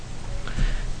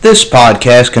This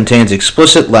podcast contains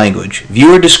explicit language.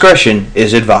 Viewer discretion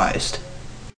is advised.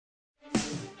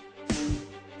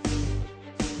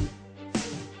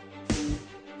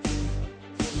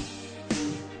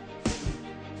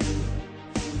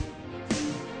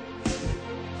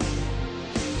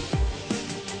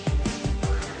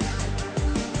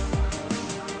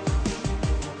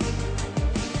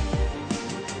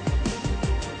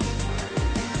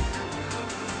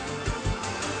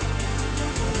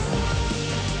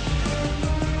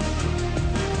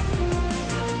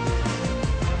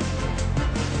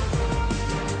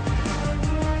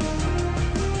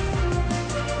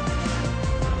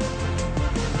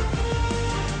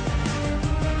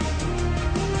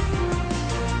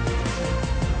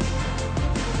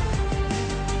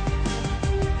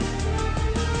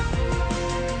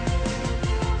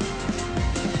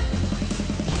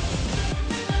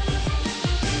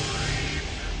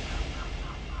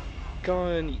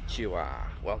 Konnichiwa.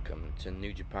 Welcome to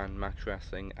New Japan Max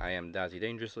Wrestling. I am Dazzy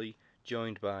Dangerously,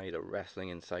 joined by the Wrestling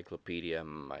Encyclopedia,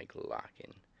 Mike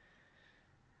Larkin.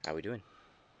 How we doing?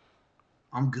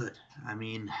 I'm good. I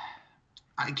mean,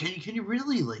 can you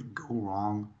really go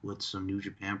wrong with some New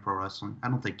Japan Pro Wrestling? I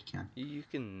don't think you can. You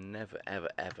can never,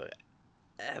 ever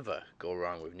go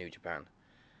wrong with New Japan.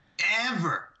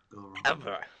 Ever go wrong.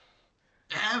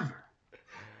 Ever.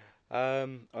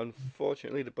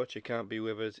 Unfortunately, the Butcher can't be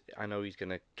with us. I know he's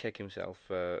gonna kick himself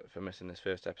for missing this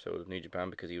first episode of New Japan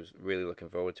because he was really looking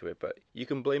forward to it. But you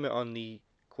can blame it on the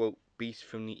quote Beast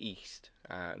from the East.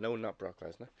 No, not Brock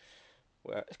Lesnar.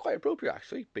 Well, it's quite appropriate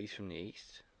actually. Beast from the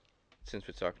East. Since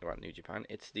we're talking about New Japan,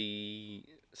 it's the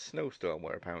snowstorm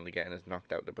we're apparently getting has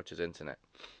knocked out the Butcher's internet.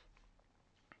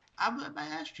 I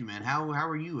asked you, man, how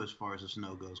are you as far as the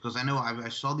snow goes? Because I know I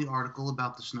saw the article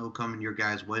about the snow coming your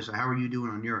guys' way. So how are you doing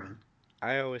on your end?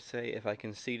 I always say if I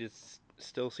can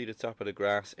still see the top of the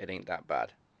grass, it ain't that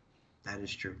bad. That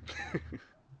is true.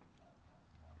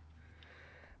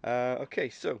 Okay,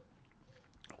 so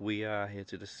we are here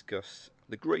to discuss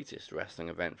the greatest wrestling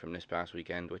event from this past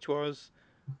weekend, which was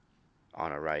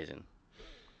Honor Rising.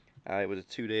 It was a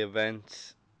 2-day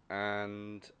event,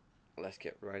 and let's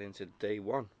get right into day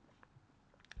one.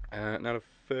 Now, the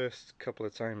first couple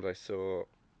of times I saw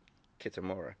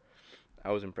Kitamura,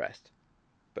 I was impressed,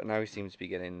 but now he seems to be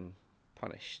getting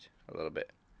punished a little bit.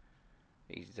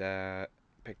 He's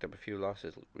picked up a few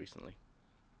losses recently.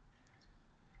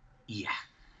 Yeah.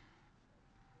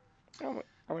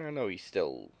 I know he's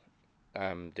still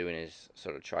doing his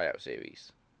sort of tryout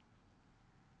series.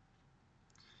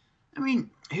 I mean,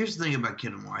 here's the thing about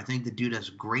Kitamura. I think the dude has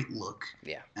a great look.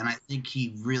 Yeah. And I think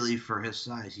he really, for his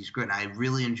size, he's great. I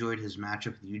really enjoyed his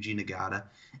matchup with Yuji Nagata.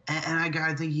 And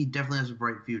I think he definitely has a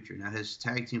bright future. Now, his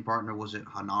tag team partner, was it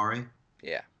Hanare?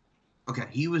 Yeah. Okay,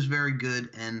 he was very good.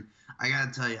 And I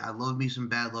got to tell you, I love me some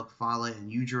Bad Luck Fale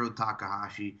and Yujiro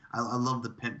Takahashi. I love the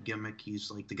pimp gimmick. He's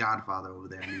like the godfather over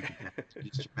there in New Japan.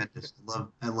 He's tremendous.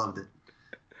 I loved it.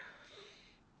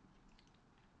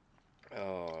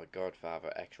 Oh,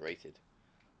 Godfather X-rated.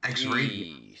 X-rated.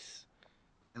 Jeez.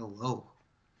 Hello.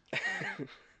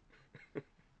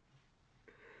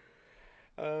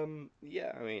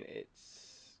 Yeah, I mean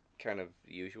it's kind of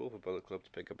usual for Bullet Club to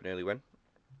pick up an early win.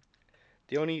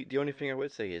 The only thing I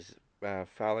would say is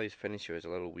Fale's finisher is a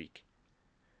little weak.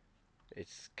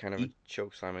 It's kind of a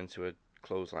choke slam into a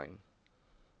clothesline.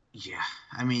 Yeah,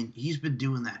 I mean, he's been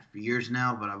doing that for years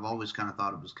now, but I've always kind of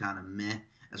thought it was kind of meh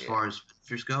as far as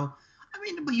finishers go. I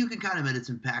mean, but you can kind of admit it's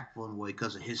impactful in a way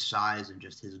because of his size and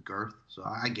just his girth, so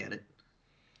I get it.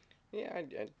 Yeah, I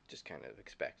just kind of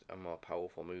expect a more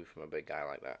powerful move from a big guy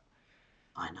like that.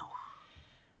 I know.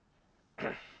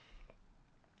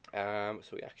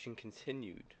 So the action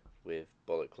continued with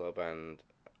Bullet Club and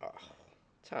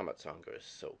Tama Tonga is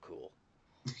so cool.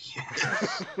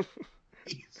 Yes,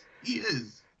 he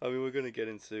is. I mean, we're going to get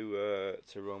into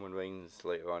to Roman Reigns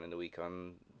later on in the week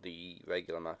on the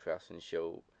regular Max Wrestling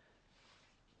show.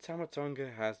 Tama Tonga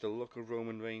has the look of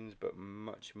Roman Reigns, but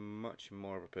much, much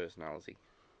more of a personality.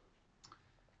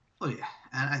 Oh, yeah.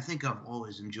 And I think I've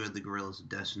always enjoyed the Gorillas of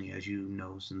Destiny, as you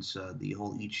know, since the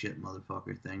whole eat shit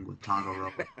motherfucker thing with Tonga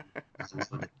Roa. I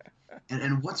love it.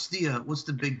 And what's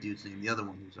the big dude's name? The other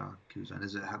one who's on?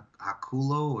 Is it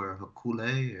Hakulo or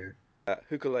Hakule or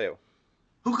Hukuleo.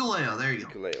 Hukuleo? There you go.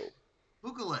 Hukuleo.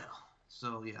 Hukuleo.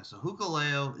 So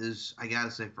Hukuleo is, I gotta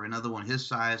say, for another one his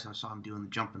size, I saw him doing the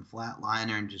jumping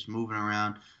flatliner and just moving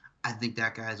around. I think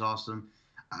that guy's awesome.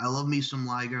 I love me some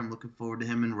Liger. I'm looking forward to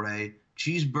him and Ray.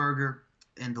 Cheeseburger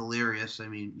and Delirious. I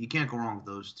mean, you can't go wrong with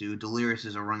those two. Delirious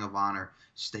is a Ring of Honor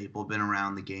staple, been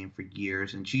around the game for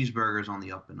years, and Cheeseburger's on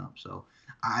the up and up. So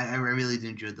I really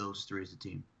enjoyed those three as a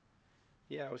team.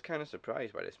 Yeah, I was kind of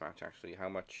surprised by this match actually. How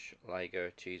much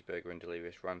Liger, Cheeseburger, and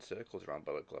Delirious ran circles around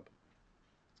Bullet Club.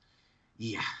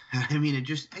 Yeah, I mean, I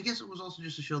guess it was also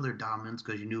just to show their dominance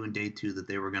because you knew in day two that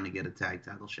they were going to get a tag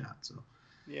title shot. So,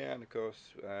 Yeah, and of course,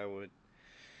 we're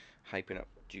hyping up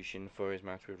Jushin for his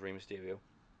match with Rey Mysterio.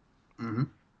 hmm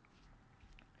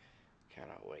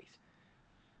Cannot wait.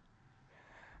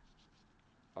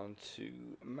 On to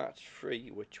match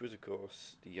 3, which was, of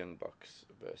course, the Young Bucks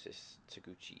versus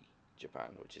Taguchi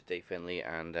Japan, which is Dave Finlay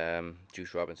and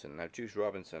Juice Robinson. Now, Juice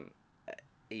Robinson,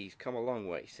 he's come a long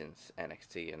way since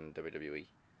NXT and WWE.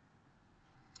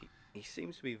 He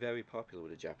seems to be very popular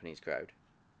with the Japanese crowd.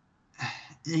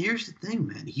 and here's the thing,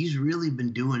 man. He's really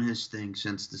been doing his thing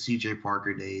since the CJ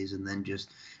Parker days, and then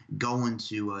just going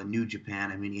to New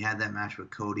Japan. I mean, he had that match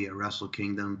with Cody at Wrestle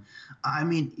Kingdom. I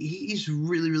mean, he's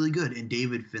really, really good. And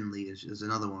David Finlay is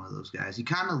another one of those guys. He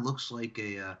kind of looks like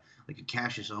a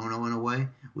Cassius Ono in a way,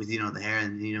 with the hair,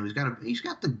 and he's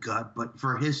got the gut, but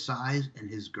for his size and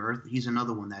his girth, he's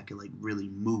another one that can like really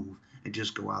move and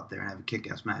just go out there and have a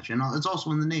kick-ass match. And it's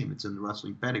also in the name; it's in the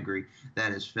wrestling pedigree.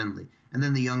 That is Finlay. And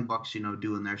then the Young Bucks,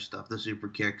 doing their stuff, the super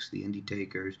kicks, the indie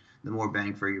takers, the more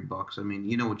bang for your bucks. I mean,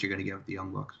 you know what you're going to get with the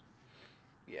Young Bucks.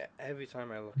 Yeah, every time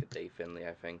I look at Dave Finlay,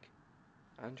 I think,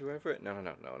 Andrew Everett? No,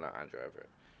 not Andrew Everett.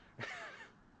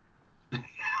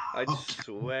 I Okay.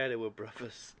 swear they were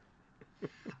brothers.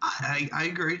 I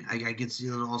agree. I could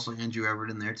see also Andrew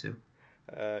Everett in there too.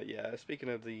 Yeah, speaking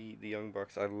of the Young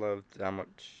Bucks, I loved how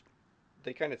much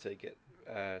they kind of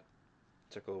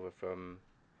took over from,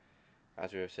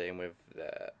 as we were saying with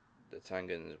the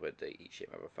Tangans with the Eat Shit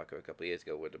Motherfucker a couple of years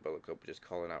ago with the Bullet Club just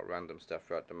calling out random stuff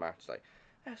throughout the match like,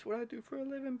 that's what I do for a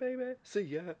living, baby. See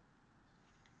ya.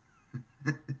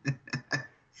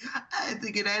 I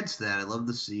think it adds to that. I love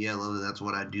the sea. I love that. That's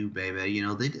what I do, baby.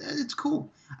 It's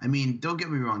cool. I mean, don't get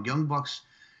me wrong. Young Bucks,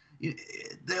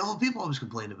 people always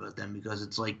complain about them because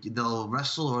it's like they'll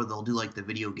wrestle or they'll do like the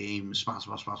video game spot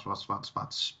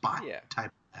Yeah,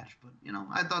 type match. But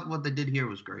I thought what they did here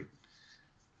was great.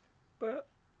 but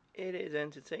it is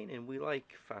entertaining. We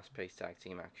like fast-paced tag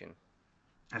team action.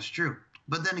 That's true.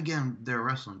 But then again, they're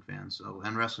wrestling fans,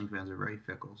 and wrestling fans are very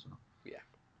fickle. So Yeah.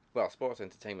 Well, sports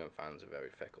entertainment fans are very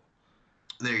fickle.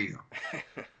 there you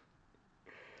go.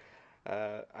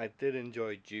 I did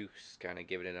enjoy Juice kind of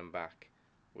giving them back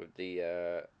with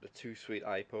the too sweet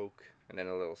eye poke and then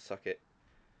a little suck it.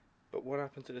 But what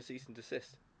happened to the cease and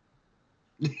desist?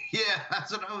 Yeah,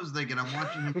 that's what I was thinking. I'm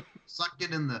watching him suck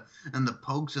it in the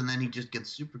pokes, and then he just gets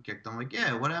super kicked. I'm like,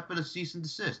 yeah, what happened to cease and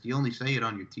desist? You only say it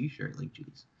on your T-shirt, like,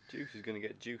 jeez. Juice is going to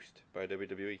get juiced by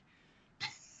WWE.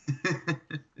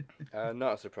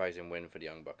 Not a surprising win for the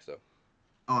Young Bucks though.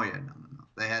 Oh yeah, no.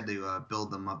 They had to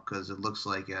build them up because it looks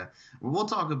like we'll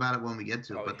talk about it when we get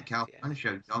to it. Oh But the yes, yes. California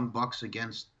show, Young Bucks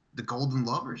against the Golden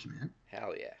Lovers, man.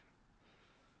 Hell yeah.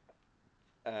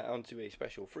 On to a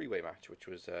special three-way match, which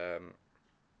was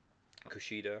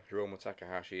Kushida, Hiromu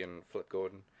Takahashi, and Flip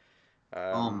Gordon. Oh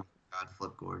my Um, God,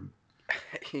 Flip Gordon.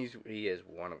 he is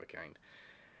one of a kind,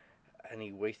 and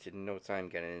he wasted no time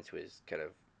getting into his kind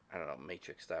of, I don't know,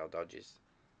 Matrix style dodges.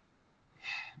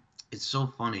 It's so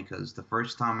funny because the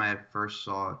first time I first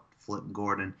saw Flip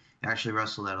Gordon, he actually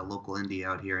wrestled at a local indie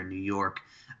out here in New York,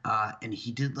 and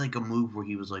he did like a move where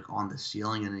he was like on the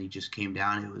ceiling and then he just came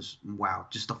down. It was wow,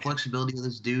 just the flexibility of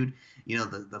this dude.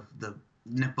 The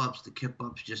nip ups, the kip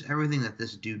ups, just everything that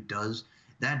this dude does.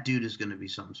 That dude is going to be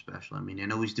something special. I mean, I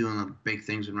know he's doing the big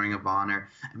things in Ring of Honor.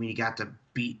 I mean, he got to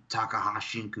beat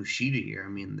Takahashi and Kushida here. I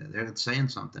mean, they're saying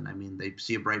something. I mean, they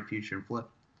see a bright future in Flip.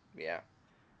 Yeah.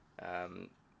 Um,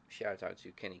 Shout out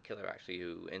to Kenny Killer actually,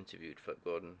 who interviewed Flip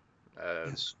Gordon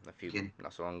Yes, a few again.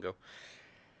 not so long ago.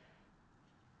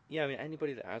 Yeah, I mean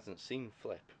anybody that hasn't seen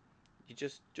Flip, you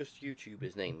just YouTube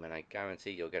his name, and I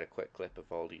guarantee you'll get a quick clip of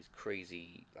all these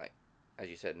crazy, like as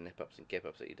you said, nip ups and kip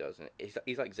ups that he does, and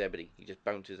he's like Zebedee. He just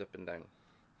bounces up and down.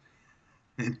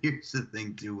 And here's the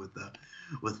thing too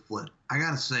with Flip. I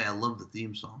gotta say, I love the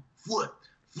theme song. Flip,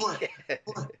 flip,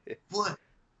 flip, flip.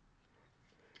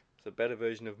 It's a better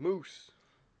version of Moose.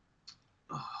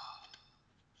 Oh,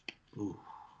 ooh,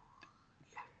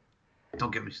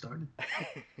 don't get me started.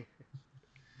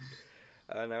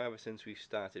 Now, ever since we've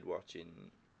started watching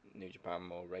New Japan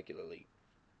more regularly,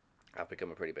 I've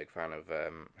become a pretty big fan of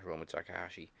Hiromu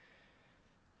Takahashi.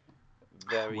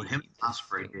 What him Very and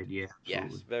Ospreay distinct. did, yeah, Yes,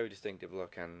 absolutely. very distinctive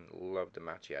look, and loved the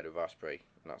match he had with Osprey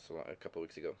not so long, a couple of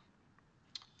weeks ago.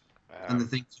 And the Um,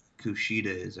 thing with Kushida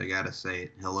is, I gotta say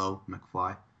it. Hello,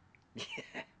 McFly.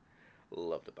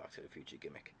 love the Back to the Future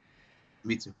gimmick.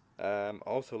 Me too.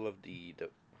 Also love the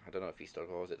I don't know if he still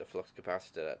calls it the flux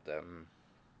capacitor that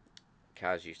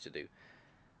Kaz used to do.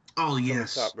 Oh from the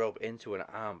yes, top rope into an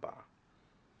armbar.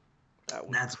 That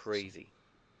was that's awesome. crazy.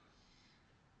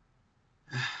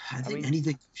 I I think mean,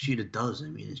 anything Sheeta does, I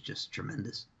mean, is just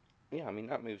tremendous. yeah, I mean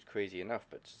that move's crazy enough,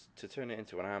 but to turn it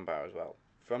into an armbar as well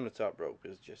from the top rope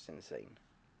is just insane.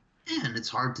 And it's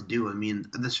hard to do. I mean,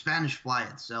 the Spanish Fly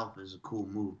itself is a cool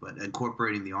move, but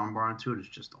incorporating the armbar into it is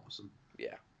just awesome.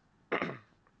 Yeah.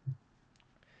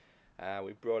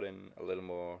 We brought in a little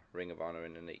more Ring of Honor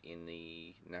in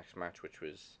the next match, which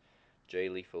was Jay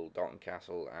Lethal, Dalton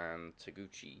Castle, and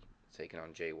Taguchi taking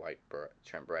on Jay White,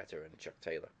 Trent Beretta, and Chuck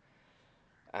Taylor.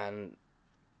 And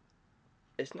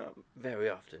it's not very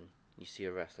often you see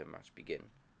a wrestling match begin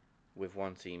with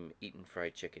one team eating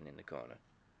fried chicken in the corner.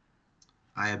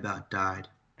 I about died.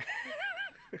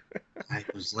 I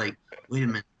was like, wait a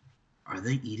minute, are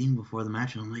they eating before the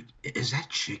match? And I'm like, is that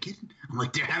chicken? I'm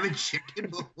like, they're having chicken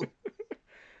before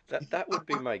That would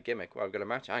be my gimmick. Well, I've got a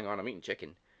match. Hang on, I'm eating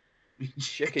chicken. Chicken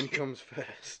chicken. comes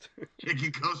first.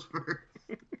 Chicken goes first.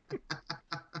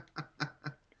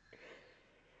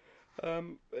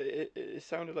 It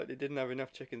sounded like they didn't have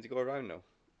enough chicken to go around though.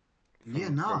 Yeah,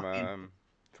 From no, from I mean, um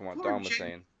from what poor Dom was Jay.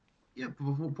 saying. Yeah,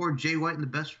 before poor Jay White and the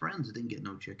best friends didn't get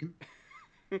no chicken.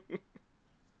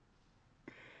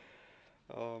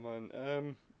 Oh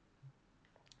man.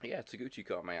 Yeah, Taguchi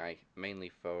caught my eye mainly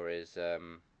for his I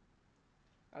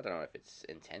don't know if it's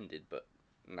intended, but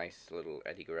nice little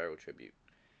Eddie Guerrero tribute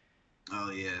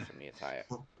Oh yeah. from the attire.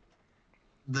 Well,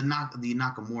 the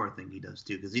Nakamura thing he does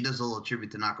too, because he does a little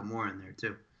tribute to Nakamura in there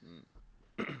too.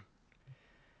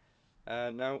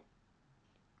 Mm. Now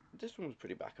this one was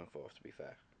pretty back and forth to be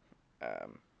fair.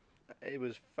 Um, it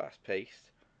was fast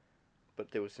paced,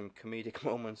 but there was some comedic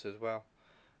moments as well,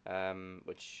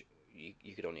 which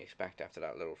you could only expect after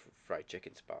that little fried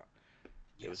chicken spot.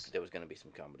 Yes. There was going to be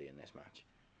some comedy in this match.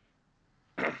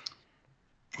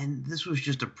 And this was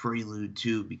just a prelude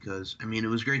too, because I mean, it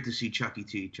was great to see Chucky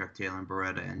T, Chuck Taylor, and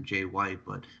Beretta, and Jay White,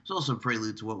 but it's also a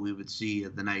prelude to what we would see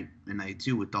at the night in night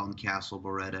two with Dalton Castle,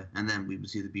 Beretta, and then we would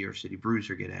see the BR City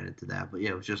Bruiser get added to that. But yeah,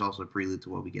 it was just also a prelude to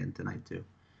what we get in tonight too.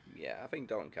 Yeah, I think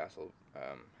Dalton Castle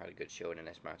had a good showing in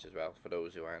this match as well. For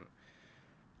those who aren't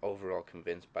overall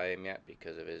convinced by him yet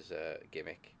because of his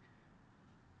gimmick,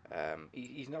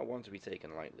 he's not one to be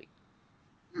taken lightly.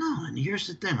 No, and here's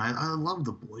the thing. I love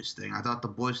the boys thing. I thought the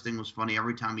boys thing was funny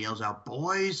every time he yells out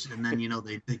boys, and then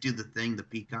they do the thing, the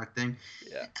peacock thing.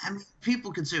 Yeah, I mean,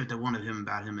 people can say what they want of him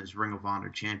about him as Ring of Honor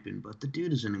champion, but the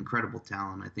dude is an incredible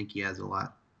talent. I think he has a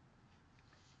lot.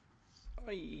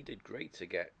 he did great to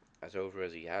get as over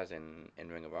as he has in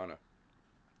Ring of Honor.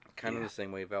 Kind of Yeah. the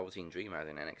same way Velveteen Dream has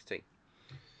in NXT.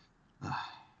 Uh,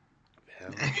 I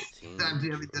Velveteen mean,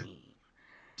 the Dream.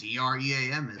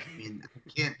 DREAM is. I mean, I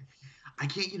can't.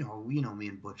 Me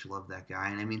and Butch love that guy,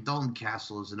 and I mean, Dalton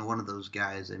Castle is one of those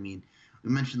guys. I mean,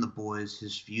 we mentioned the boys,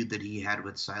 his feud that he had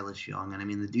with Silas Young, and I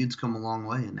mean, the dude's come a long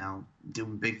way, and now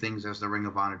doing big things as the Ring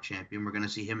of Honor champion. We're gonna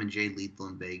see him and Jay Lethal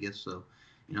in Vegas, so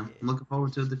I'm Yeah. looking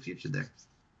forward to the future there.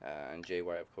 And Jay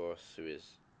White, of course, who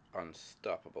is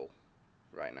unstoppable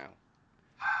right now.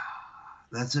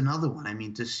 That's another one. I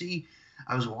mean, to see,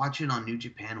 I was watching on New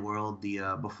Japan World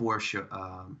the before show,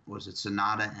 was it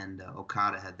Sonata and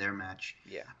Okada had their match.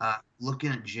 Yeah.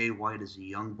 Looking at Jay White as a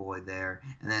young boy there,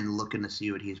 and then looking to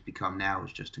see what he's become now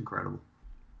is just incredible.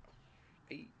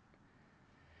 He,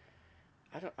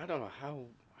 I don't know how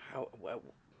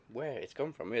where it's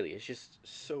come from really. It's just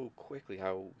so quickly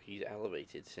how he's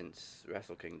elevated since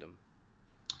Wrestle Kingdom.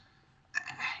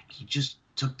 He just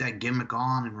took that gimmick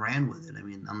on and ran with it. I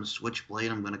mean, I'm a switchblade.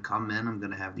 I'm going to come in. I'm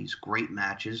going to have these great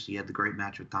matches. He had the great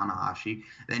match with Tanahashi.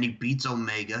 Then he beats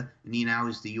Omega, and he now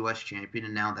is the U.S. champion.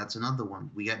 And now that's another one.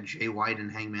 We got Jay White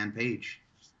and Hangman Page.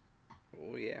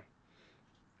 Oh yeah.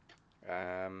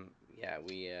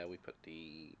 Yeah, we put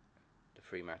the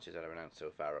three matches that are announced so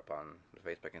far up on the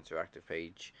Facebook Interactive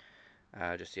page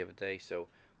just the other day. So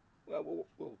we'll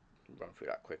run through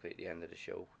that quickly at the end of the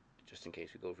show, just in case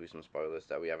we go through some spoilers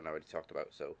that we haven't already talked about.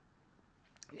 So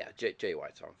yeah, Jay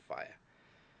White's on fire.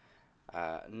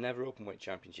 Never Openweight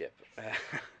Championship.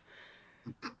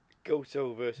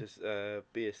 Goto versus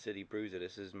Beer City Bruiser.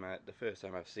 This is the first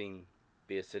time I've seen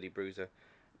Beer City Bruiser.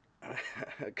 I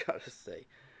gotta say,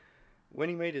 when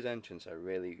he made his entrance, I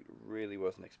really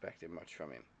wasn't expecting much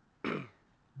from him.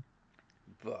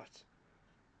 But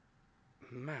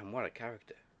man, what a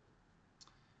character!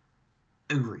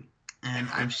 Agree. And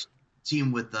I've seen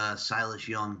him with Silas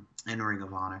Young in Ring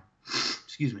of Honor.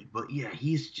 Excuse me. But yeah,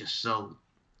 he's just so.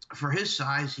 For his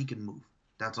size, he can move.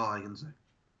 That's all I can say.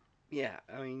 Yeah,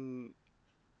 I mean,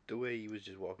 the way he was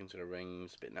just walking to the ring,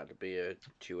 spitting out the beer,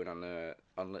 chewing on the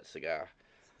unlit cigar,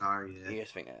 Oh, yeah. you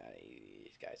just think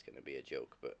he's guy's going to be a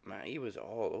joke. But man, he was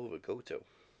all over Goto.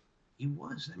 He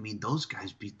was. I mean, those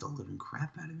guys beat the living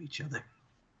crap out of each other.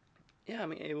 Yeah, I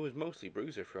mean, it was mostly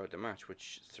Bruiser throughout the match,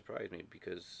 which surprised me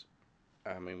because,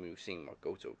 I mean, we've seen what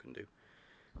Goto can do.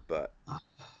 But, Uh,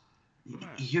 man,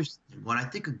 Here's when I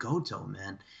think of Goto,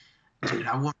 man, dude,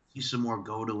 I want to see some more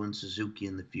Goto and Suzuki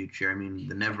in the future. I mean,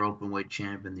 the never open weight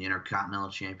champion, the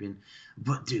Intercontinental champion.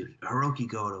 But, dude, Hiroki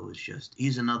Goto is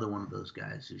he's another one of those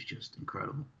guys who's just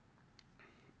incredible.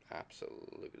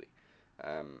 absolutely.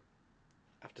 Um,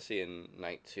 After seeing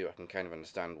Night 2, I can kind of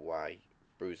understand why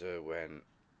Bruiser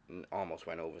almost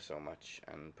went over so much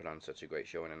and put on such a great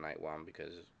show in Night 1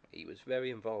 because he was very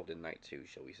involved in Night 2,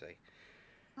 shall we say.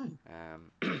 Right.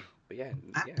 But yeah,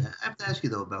 I, yeah. I have to ask you,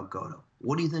 though, about Goto.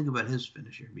 What do you think about his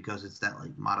finisher? Because it's that,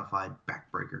 like, modified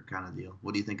backbreaker kind of deal.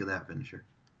 What do you think of that finisher?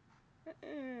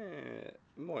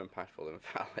 More impactful than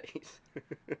Fale's.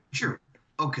 Sure.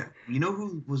 Okay. You know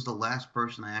who was the last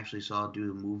person I actually saw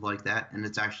do a move like that? And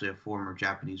it's actually a former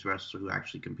Japanese wrestler who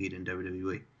actually competed in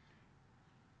WWE.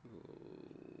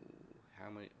 How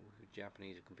many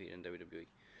Japanese have competed in WWE?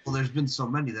 Well, there's been so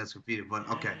many that's competed, but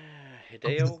okay. I'm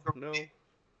gonna Hideo? throw, No.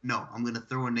 no, I'm gonna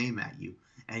throw a name at you,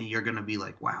 and you're gonna be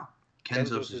like, "Wow,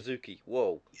 Kenzo Suzuki." Suzuki.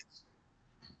 Whoa. Yes.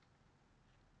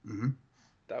 Mm-hmm.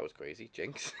 That was crazy.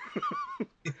 Jinx.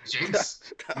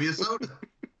 Jinx, give me a soda.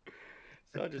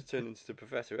 So I just turned into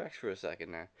Professor X for a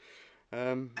second now.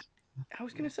 Um, I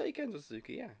was going to say Kenzo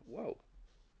Suzuki, yeah. Whoa.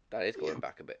 That is Yeah. going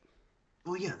back a bit.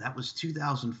 Well, yeah, that was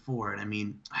 2004, and I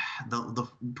mean, the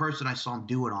person I saw him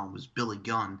do it on was Billy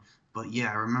Gunn. But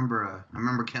yeah, I remember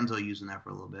Kenzo using that for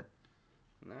a little bit.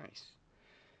 Nice.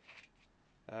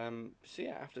 So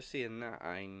yeah, after seeing that,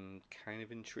 I'm kind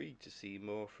of intrigued to see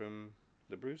more from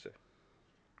the Bruiser.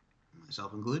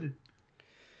 Myself included.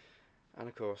 And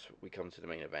of course, we come to the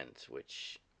main event,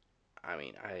 which, I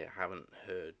mean, I haven't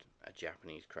heard a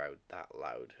Japanese crowd that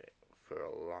loud for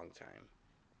a long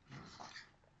time.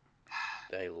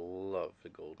 They love the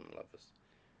Golden Lovers.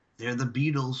 They're the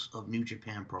Beatles of New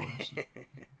Japan Pro Wrestling.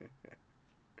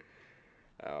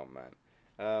 Oh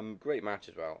man, great match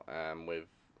as well. With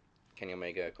Kenny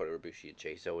Omega, Kota Ibushi, and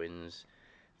Chase Owens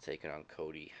taking on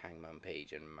Cody, Hangman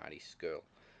Page, and Matty Skrull.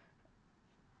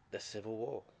 The Civil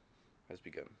War has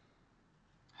begun.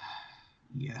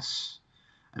 Yes.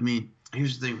 I mean,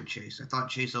 here's the thing with Chase. I thought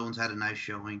Chase Owens had a nice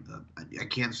showing. I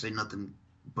can't say nothing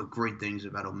but great things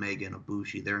about Omega and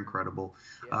Ibushi. They're incredible.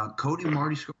 Yeah. Cody,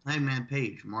 Marty Scurll, Hangman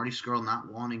Page. Marty Scurll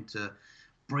not wanting to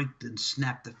break and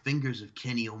snap the fingers of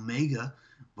Kenny Omega,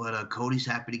 but Cody's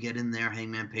happy to get in there.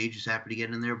 Hangman Page is happy to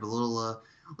get in there. But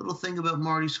little thing about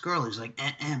Marty Scurll, he's like,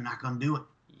 I'm not gonna do it.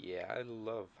 Yeah, I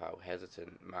love how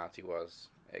hesitant Marty was.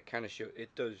 It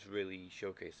does really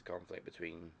showcase the conflict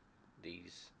between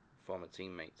these former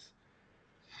teammates.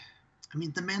 I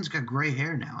mean, the man's got gray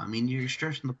hair now. I mean, you're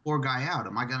stressing the poor guy out.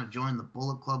 Am I going to join the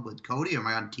Bullet Club with Cody? Am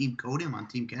I on Team Cody? Am I on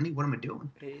Team Kenny? What am I doing?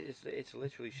 It's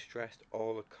literally stressed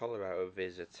all the colour out of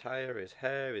his attire, his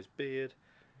hair, his beard.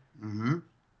 Mm-hmm.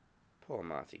 Poor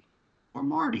Marty. Or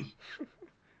Marty.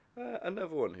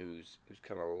 Another one who's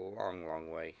come a long, long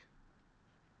way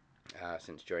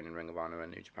since joining Ring of Honor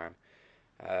and New Japan.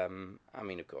 I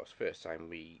mean, of course, first time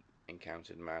we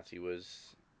encountered Marty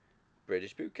was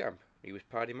British Boot Camp. He was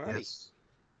Party Marty. Yes.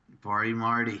 Party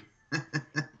Marty.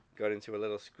 Got into a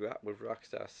little scrap with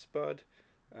Rockstar Spud.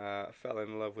 Fell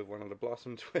in love with one of the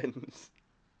Blossom twins.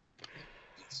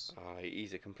 Yes.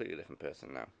 He's a completely different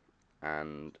person now.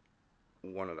 And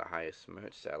one of the highest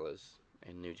merch sellers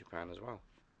in New Japan as well.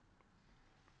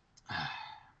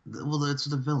 Well, that's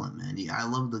the villain, man. Yeah, I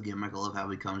love the gimmick. I love how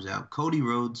he comes out. Cody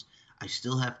Rhodes, I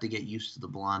still have to get used to the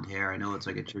blonde hair. I know it's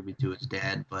like a tribute to his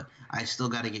dad, but I still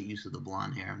got to get used to the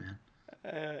blonde hair, man.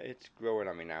 It's growing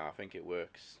on me now. I think it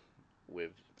works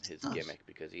with his It does. gimmick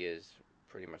because he is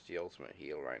pretty much the ultimate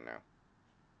heel right now.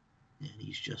 And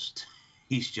he's just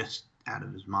out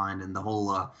of his mind. And the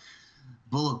whole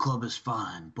Bullet Club is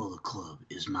fine. Bullet Club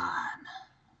is mine.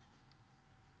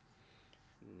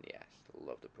 Yes,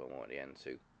 love the promo at the end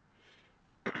too.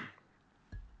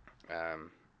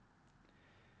 Um,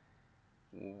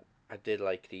 I did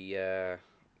like the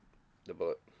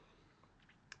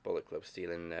Bullet Club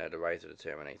stealing the Rise of the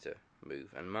Terminator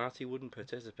move, and Marty wouldn't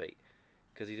participate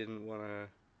because he didn't want to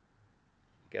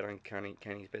get on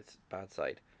Kenny's bad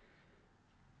side.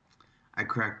 I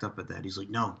cracked up at that. He's like,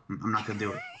 no, I'm not going to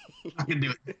do it. I'm not going to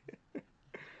do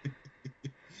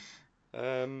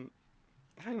it.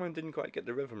 Hangman didn't quite get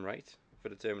the rhythm right for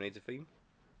the Terminator theme.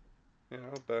 You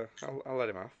know, but I'll let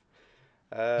him off.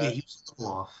 Yeah, he was a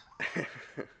little off.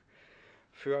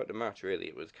 Throughout the match, really,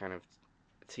 it was kind of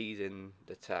teasing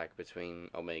the tag between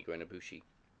Omega and Ibushi.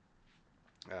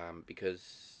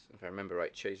 Because if I remember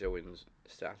right, Chase Owens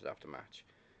started after match,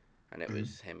 and it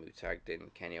was him who tagged in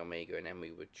Kenny Omega, and then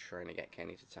we were trying to get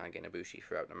Kenny to tag in Ibushi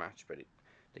throughout the match, but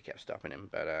they kept stopping him.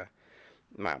 But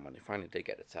man, when they finally did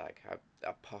get the tag,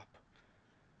 that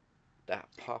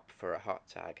pop for a hot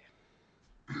tag.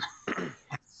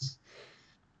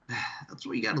 That's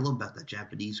what you got to love about that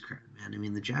Japanese crowd, man. I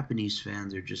mean, the Japanese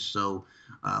fans are just so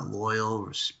loyal,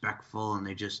 respectful, and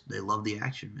they love the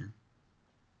action, man.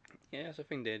 Yeah, that's the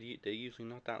thing. They're usually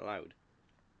not that loud.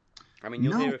 I mean,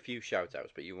 you'll No, hear a few shout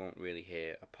outs, but you won't really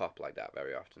hear a pop like that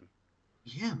very often.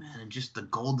 yeah, man, and just the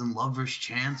Golden Lovers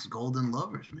chants, Golden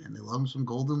Lovers, man. They love some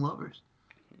Golden Lovers.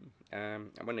 And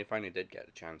when they finally did get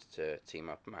a chance to team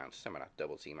up, man, some of that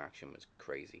double team action was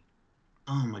crazy.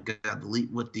 Oh my God, the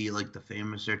leap with the like the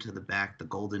famouser to the back, the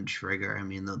Golden Trigger. I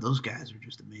mean, those guys are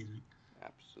just amazing.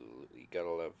 Absolutely, gotta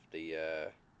love the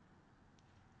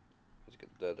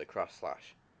cross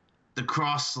slash. The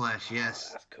cross slash, Oh, yes,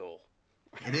 that's cool.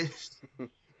 it is.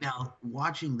 Now,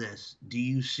 watching this, do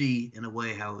you see in a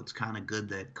way how it's kind of good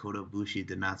that Kota Ibushi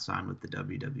did not sign with the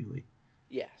WWE?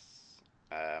 Yes,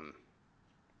 um,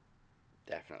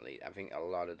 definitely. I think a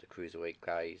lot of the cruiserweight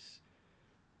guys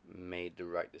made the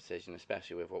right decision,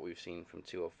 especially with what we've seen from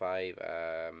 205.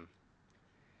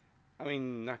 I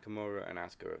mean, Nakamura and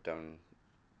Asuka have done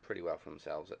pretty well for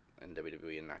themselves in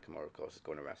WWE, and Nakamura, of course, is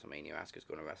going to WrestleMania. Asuka's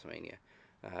going to WrestleMania.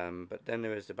 But then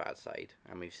there is the bad side,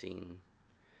 and we've seen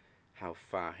how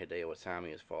far Hideo Itami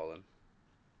has fallen.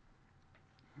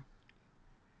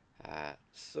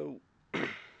 So,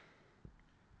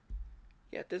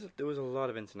 yeah, there was a lot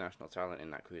of international talent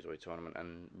in that cruiserweight tournament,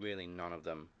 and really none of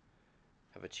them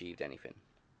have achieved anything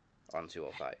on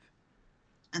 205.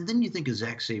 And then you think of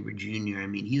Zack Sabre Jr. I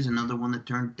mean, he's another one that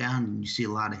turned down, and you see a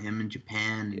lot of him in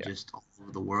Japan and Yeah, just all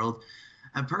over the world.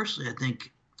 And personally, I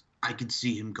think I could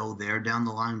see him go there down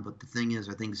the line. But the thing is,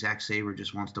 I think Zack Sabre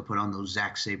just wants to put on those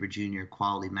Zack Sabre Jr.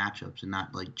 quality matchups and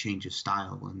not like change his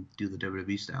style and do the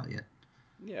WWE style yet.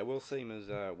 yeah. Well, same as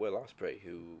Will Ospreay,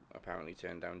 who apparently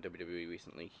turned down WWE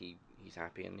recently. He's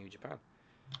happy in New Japan.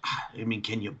 I mean,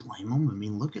 can you blame him? I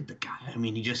mean, look at the guy. I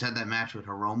mean, he just had that match with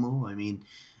Hiromu. I mean,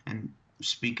 and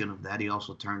speaking of that, he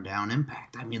also turned down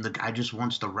Impact. I mean, the guy just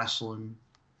wants to wrestle and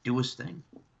do his thing.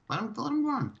 Let him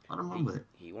run. Let him run with it.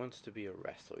 He wants to be a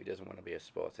wrestler. He doesn't want to be a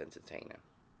sports entertainer.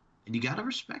 And you gotta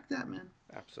respect that, man.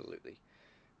 Absolutely.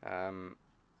 Um,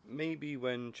 Maybe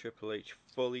when Triple H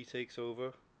fully takes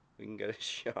over, we can get a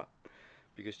shot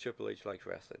because Triple H likes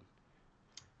wrestling.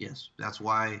 Yes, that's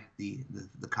why the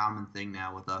common thing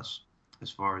now with us,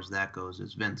 as far as that goes,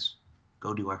 is Vince,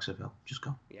 go do XFL. Just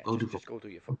go. Yeah, Go do just football. go do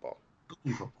your football. Go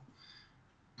do football.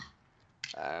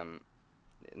 Um,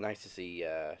 Nice to see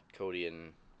Cody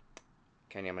and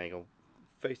Kenny Omega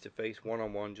face to face, one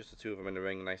on one, just the two of them in the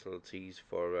ring. Nice little tease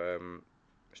for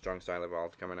Strong Style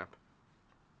Evolved coming up.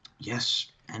 Yes,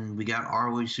 and we got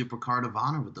ROH Supercard of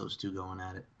Honor with those two going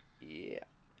at it. Yeah.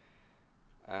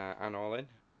 And All In.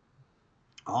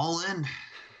 All in.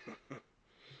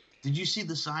 Did you see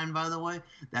the sign, by the way?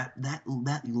 That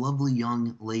lovely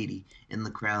young lady in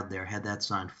the crowd there had that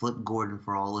sign, Flip Gordon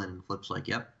for All In, and Flip's like,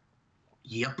 yep,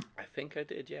 yep. I think I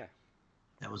did, yeah.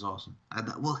 That was awesome.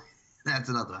 Well, that's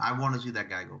another. I want to see that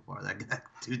guy go far. That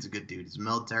dude's a good dude. He's a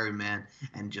military man,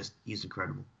 and just he's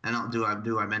incredible. And do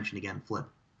I mention again? Flip,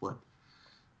 Flip,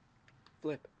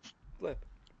 flip,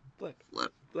 flip,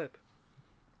 flip, flip.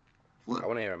 I flip,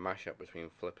 want to hear a mashup between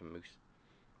Flip and Moose.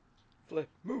 Flip,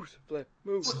 Moose, Flip,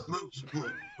 Moose. flip, moose,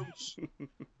 flip, moose.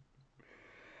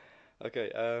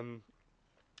 Okay,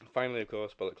 finally, of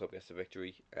course, Bullet Club gets the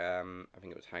victory. I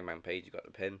think it was Hangman Page who got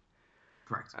the pin.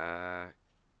 Correct.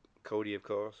 Cody, of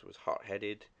course, was hot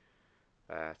headed.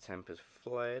 Tempers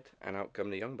flared, and out come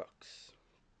the Young Bucks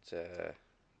to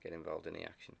get involved in the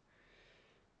action.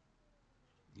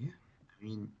 Yeah, I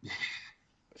mean,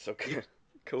 So yeah.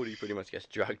 Cody pretty much gets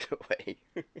dragged away.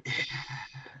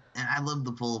 And I love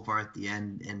the pull apart at the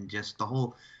end, and just the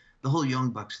whole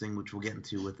Young Bucks thing, which we'll get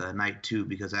into with Night 2,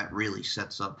 because that really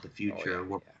sets up the Oh future yeah, of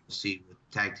what yeah. we'll see with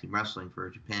tag team wrestling for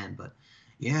Japan. But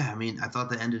yeah, I mean, I thought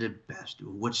that ended it best.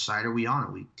 Which side are we on?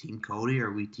 Are we Team Cody or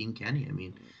are we Team Kenny? I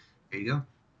mean, there you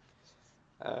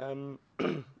go. Um,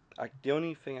 the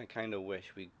only thing I kind of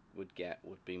wish we would get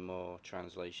would be more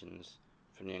translations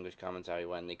from the English commentary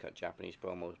when they cut Japanese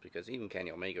promos, because even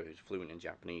Kenny Omega, who's fluent in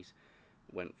Japanese,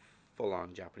 went full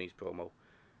on Japanese promo.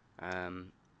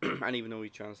 Um, and even though he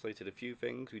translated a few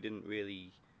things, we didn't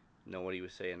really know what he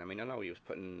was saying. I mean, I know he was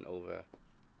putting over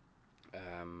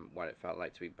what it felt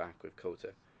like to be back with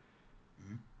Kota,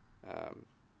 Mhm. um,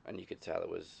 and you could tell it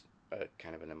was a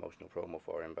kind of an emotional promo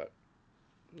for him. But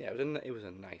yeah, it was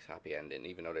a nice happy ending,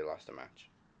 even though they lost the match.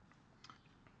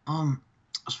 Um,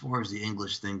 as far as the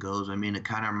English thing goes, I mean, it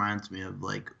kind of reminds me of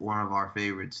like one of our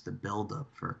favorites, the build-up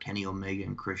for Kenny Omega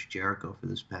and Chris Jericho for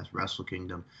this past Wrestle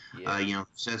Kingdom. Yeah.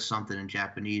 Says something in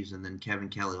Japanese, and then Kevin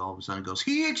Kelly all of a sudden goes,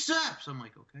 "He accepts." I'm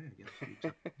like, okay, I guess he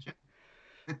accepts.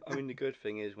 I mean, the good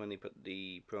thing is when they put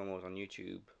the promos on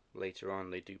YouTube later on,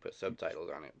 they do put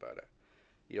subtitles on it, but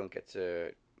you don't get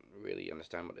to really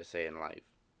understand what they're saying live.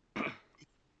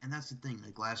 And that's the thing.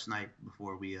 Like last night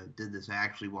before we did this, I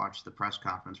actually watched the press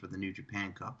conference for the New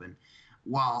Japan Cup, and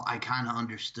while I kind of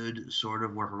understood sort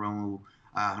of where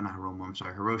not Hiromu, I'm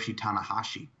sorry, Hiroshi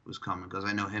Tanahashi was coming because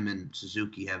I know him and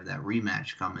Suzuki have that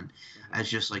rematch coming. Hmm. I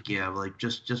was just like, yeah, like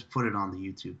just put it on the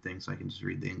YouTube thing so I can just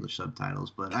read the English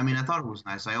subtitles. But I mean, I thought it was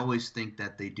nice. I always think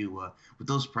that they do with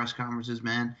those press conferences,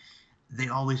 man. They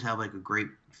always have like a great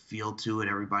feel to it.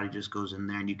 Everybody just goes in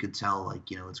there, and you could tell like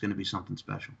it's going to be something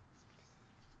special.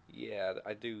 Yeah,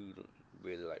 I do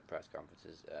really like press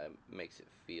conferences. Makes it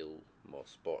feel more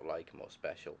sport-like, more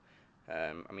special.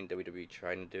 I mean, WWE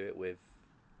trying to do it with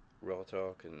Raw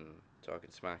Talk and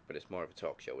Talking Smack, but it's more of a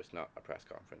talk show. It's not a press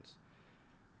conference.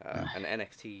 And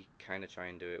NXT kind of try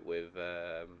and do it with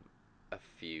a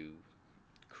few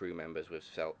crew members with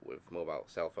mobile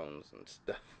cell phones and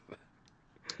stuff.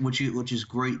 Which is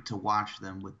great to watch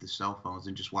them with the cell phones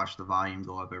and just watch the volume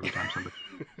go up every time somebody.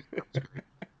 That's great.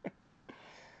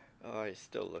 Oh, it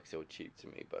still looks so cheap to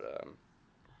me, but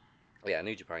yeah,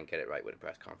 New Japan get it right with the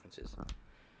press conferences.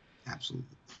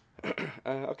 Absolutely.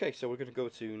 Okay, so we're going to go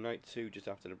to night two just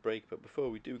after the break, but before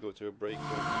we do go to a break,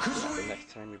 don't forget the next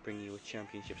time we bring you a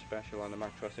championship special on the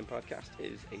Max Wrestling Podcast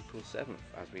is April 7th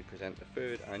as we present the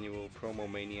third annual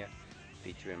Promo Mania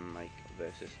featuring Mike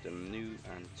versus the new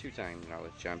and two-time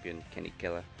knowledge champion Kenny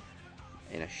Killer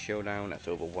in a showdown that's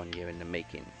over 1 year in the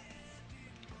making.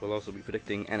 We'll also be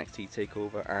predicting NXT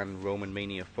TakeOver and Roman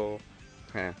Mania 4,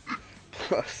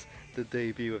 plus the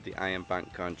debut of the Iron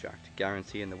Bank contract,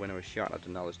 guaranteeing the winner a shot at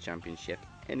the Knowledge Championship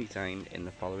anytime in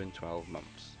the following 12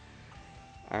 months.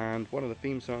 And one of the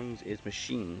theme songs is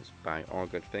Machines by All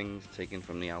Good Things, taken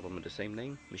from the album of the same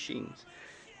name, Machines.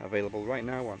 Available right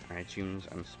now on iTunes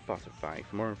and Spotify.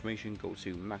 For more information, go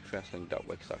to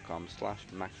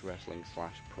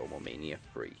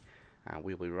maxwrestling.wix.com/maxwrestling/promomania3. And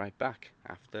we'll be right back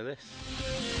after this.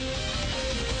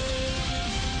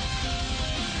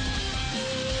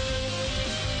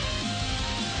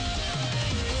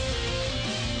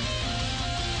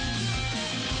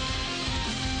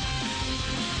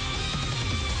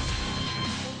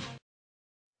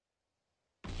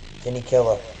 Kenny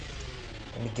Killer,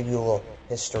 let me give you a little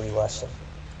history lesson.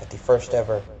 At the first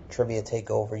ever Trivia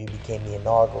Takeover, you became the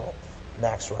inaugural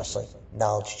Max Wrestling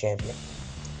Knowledge Champion.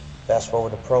 Fast forward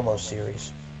to Promo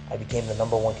Series, I became the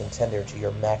number one contender to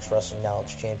your Max Wrestling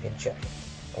Knowledge Championship.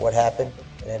 And what happened?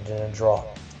 It ended in a draw.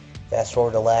 Fast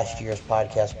forward to last year's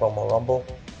Podcast Promo Rumble,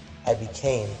 I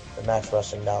became the Max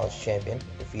Wrestling Knowledge Champion,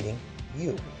 defeating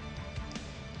you.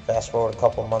 Fast forward a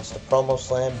couple months to Promo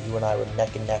Slam, you and I were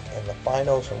neck and neck in the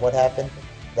finals, and what happened?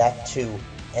 That too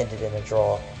ended in a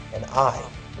draw, and I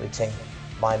retained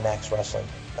my Max Wrestling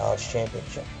Knowledge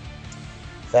Championship.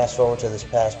 Fast forward to this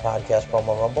past Podcast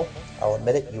Promo Rumble, I'll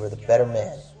admit it, you were the better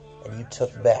man, and you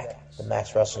took back the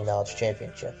Max Wrestling Knowledge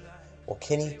Championship. Well,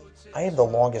 Kenny, I am the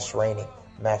longest reigning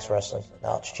Max Wrestling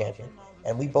Knowledge Champion,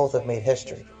 and we both have made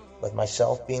history, with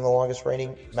myself being the longest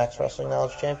reigning Max Wrestling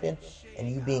Knowledge Champion, and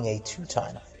you being a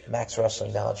two-time Max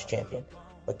Wrestling Knowledge Champion.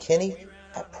 But Kenny,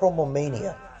 at Promo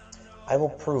Mania, I will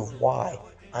prove why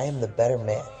I am the better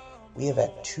man. We have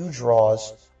had two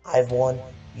draws. I've won,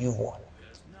 you've won.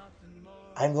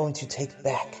 I'm going to take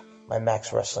back my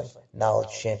Max Wrestling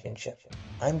Knowledge Championship.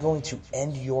 I'm going to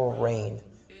end your reign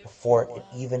before it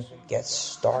even gets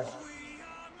started.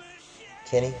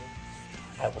 Kenny,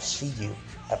 I will see you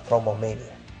at Promo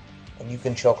Mania, and you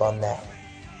can choke on that.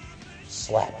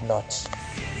 Slap nuts.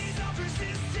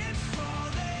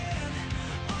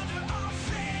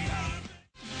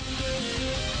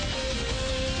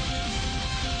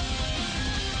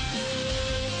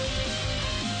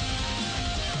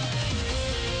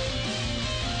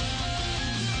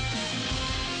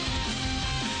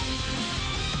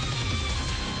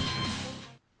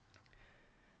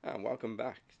 And welcome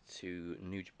back to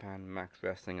New Japan Max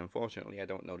Wrestling. Unfortunately, I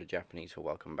don't know the Japanese for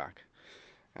welcome back.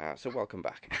 So welcome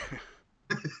back.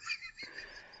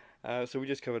 So we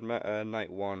just covered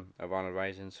night one of Honor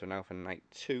Rising, so now for night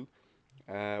two,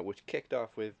 which kicked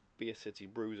off with Beer City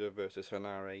Bruiser versus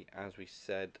Hanare. As we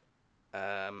said,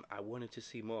 I wanted to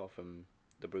see more from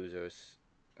the Bruisers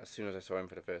as soon as I saw him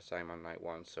for the first time on night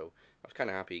one, so I was kind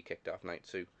of happy he kicked off night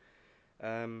two.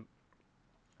 Um,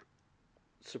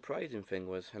 Surprising thing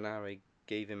was Hanare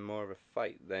gave him more of a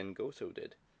fight than Goto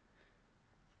did.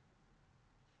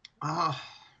 Uh,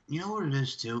 you know what it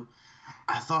is too.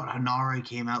 I thought Hanare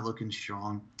came out looking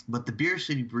strong, but the Beer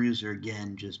City Bruiser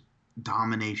again just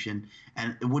domination.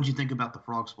 And what'd you think about the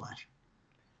Frog Splash?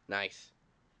 Nice,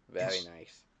 very Yes.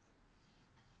 nice.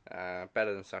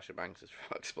 Better than Sasha Banks'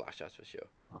 frog splash, that's for sure.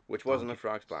 Which Don't wasn't a get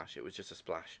frog splash; it was just a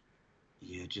splash.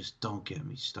 Yeah, just don't get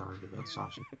me started about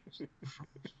Sasha. Frog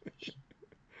Splash.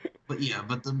 But yeah,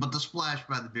 but the splash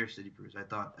by the Beer City Bruiser, I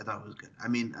thought it was good. I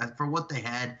mean, for what they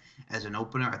had as an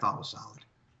opener, I thought it was solid.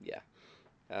 Yeah.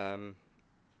 Um,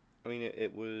 I mean,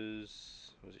 it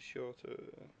was. Was it shorter?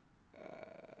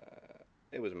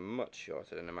 It was much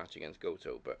shorter than the match against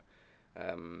Goto, but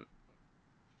um,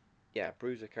 yeah,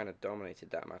 Bruiser kind of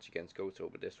dominated that match against Goto,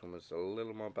 but this one was a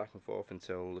little more back and forth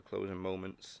until the closing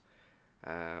moments.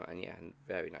 And yeah,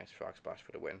 very nice frog splash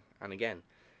for the win. And again,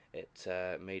 it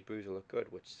made Bruiser look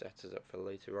good, which sets us up for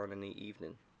later on in the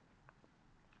evening.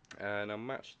 Now,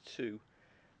 match two,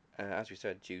 as we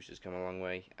said, Juice has come a long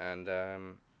way, and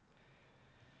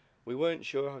we weren't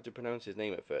sure how to pronounce his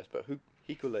name at first, but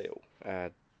Hikuleo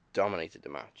dominated the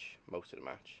match, most of the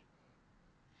match.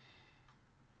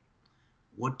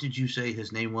 What did you say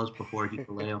his name was before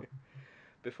Hikuleo?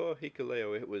 Before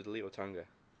Hikuleo, it was Leo Tonga,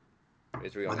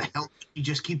 his real Why the name. hell did you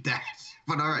just keep that?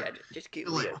 But all right, Yeah, just keep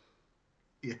Hikuleo. Leo.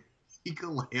 Yeah,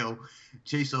 Hikuleo,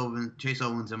 Chase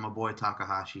Owens, and my boy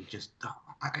Takahashi. Just,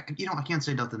 I can't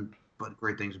say nothing but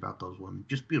great things about those women.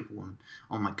 Just beautiful women.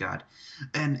 Oh my god.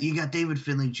 And you got David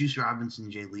Finlay, Juice Robinson,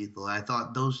 Jay Lethal. I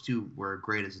thought those two were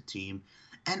great as a team.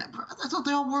 And I thought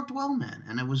they all worked well, man.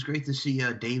 And it was great to see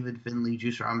David Finlay,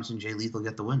 Juice Robinson, Jay Lethal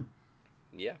get the win.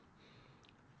 Yeah.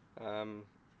 Um,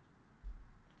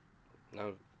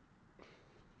 no,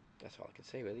 that's all I can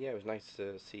say really. Yeah, it was nice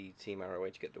to see Team ROH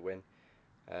get the win.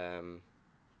 Um,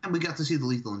 And we got to see the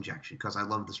lethal injection because I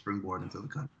love the springboard into the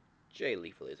cut. Jay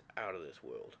Lethal is out of this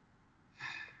world.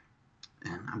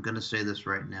 And I'm gonna say this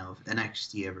right now: if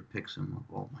NXT ever picks him up,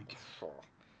 oh my god.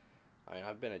 I mean,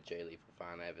 I've been a Jay Lethal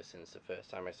fan ever since the first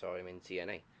time I saw him in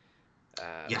TNA. A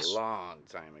Yes, long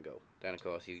time ago. Then, of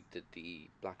course, he did the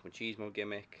Black Machismo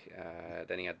gimmick.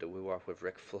 Then he had the woo off with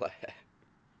Ric Flair.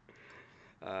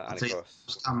 I'll And, of tell you,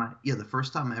 course, the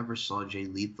first time I ever saw Jay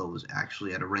Lethal was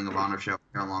actually at a Ring of Honor show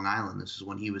here on Long Island. This is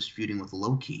when he was feuding with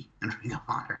Loki in Ring of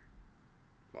Honor.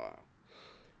 wow.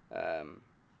 Um,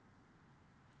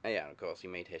 and yeah, of course, he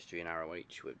made history in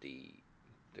ROH with the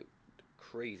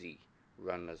crazy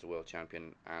run as a world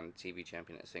champion and TV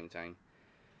champion at the same time.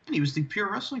 And he was the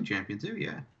pure wrestling champion too.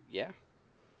 Yeah. Yeah.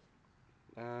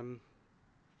 Um,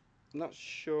 Not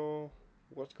sure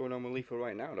what's going on with Lethal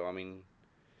right now, though. I mean,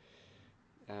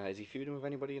 is he feuding with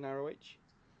anybody in ROH?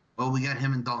 Well, we got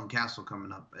him and Dalton Castle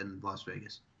coming up in Las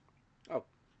Vegas. Oh,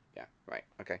 yeah, right,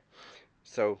 okay.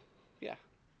 So, yeah,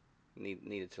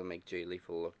 needed to make Jay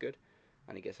Lethal look good,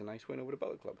 and he gets a nice win over the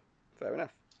Bullet Club. Fair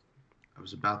enough. I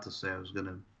was about to say I was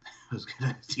gonna I was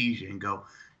gonna tease you and go,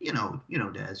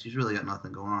 Daz, he's really got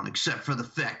nothing going on except for the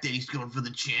fact that he's going for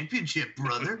the championship,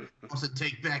 brother. Wants to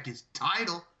take back his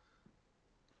title.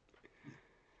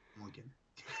 I'm only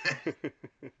kidding.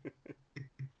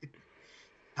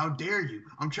 How dare you?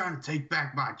 I'm trying to take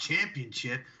back my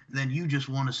championship, and then you just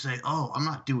want to say, "Oh, I'm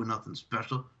not doing nothing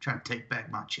special. I'm trying to take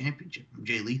back my championship." I'm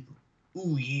Jay Lethal.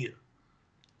 Ooh yeah.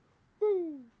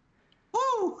 Woo!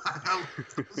 Woo!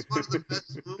 It's one of the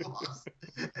best moves.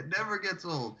 It never gets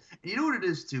old. And you know what it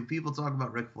is too? People talk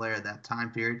about Ric Flair at that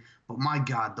time period, but my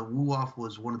God, the woo off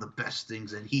was one of the best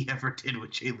things that he ever did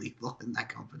with Jay Lethal in that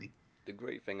company. The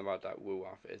great thing about that woo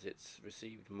off is it's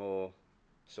received more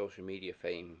social media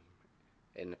fame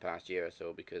in the past year or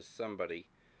so because somebody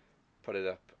put it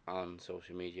up on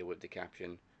social media with the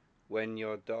caption, "When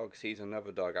your dog sees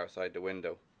another dog outside the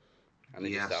window," and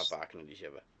they just start Yes. barking at each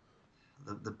other.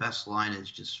 The best line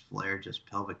is just Flair just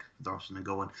pelvic thrusting and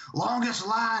going, longest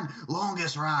line,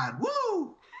 longest ride.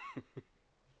 Woo!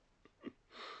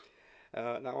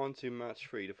 Now on to match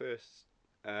three. The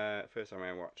first time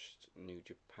I watched New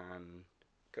Japan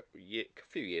a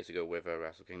few years ago with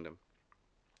Wrestle Kingdom.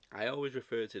 I always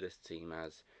refer to this team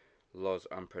as Los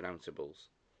Unpronounceables.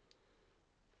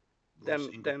 Los Then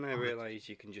I Ingobernables. realised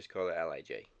you can just call it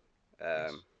LIJ.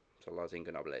 Yes. So Los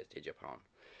Ingobernables de Japan.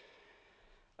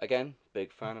 Again,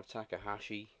 big fan of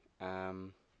Takahashi.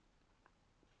 And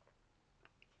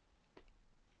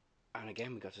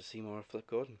again, we got to see more of Flip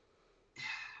Gordon.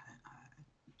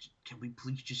 Can we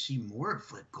please just see more of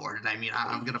Flip Gordon? I mean,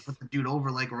 I'm gonna Please. put the dude over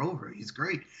like Rover. He's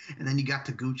great. And then you got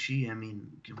Taguchi. I mean,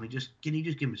 can you just give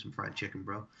me some fried chicken,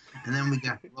 bro? And then we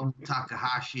got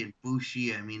Takahashi and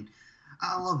Bushi. I mean,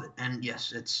 I love it. And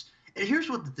yes, and here's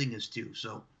what the thing is too.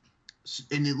 So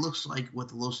And it looks like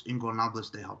with Los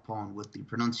Ingobernables de Japón, with the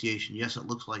pronunciation, yes, it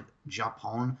looks like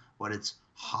Japón, but it's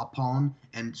Hapon,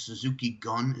 and Suzuki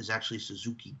Gun is actually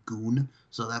Suzuki Goon.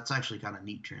 So that's actually kind of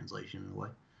neat translation in a way.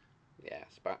 Yeah,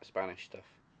 Spanish stuff.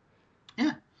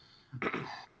 Yeah.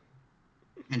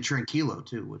 And Tranquilo,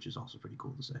 too, which is also pretty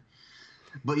cool to say.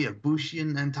 But yeah, Bushi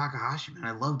and Takahashi, man,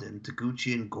 I loved it. And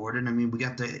Taguchi and Gordon, I mean, we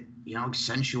got to,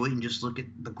 accentuate and just look at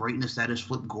the greatness that is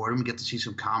Flip Gordon. We get to see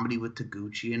some comedy with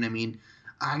Taguchi. And I mean,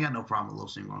 I got no problem with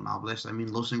Los Ingobernables. I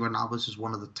mean, Los Ingobernables is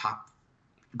one of the top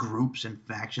groups and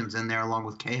factions in there, along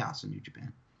with Chaos in New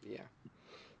Japan. Yeah,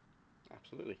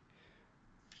 absolutely.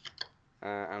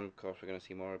 And of course, we're going to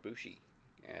see more of Bushi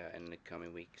in the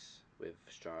coming weeks with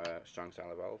Strong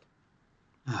Style Evolved.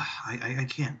 I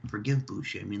can't forgive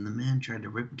Bushi. I mean, the man tried to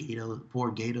rip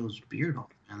poor Gato's beard off,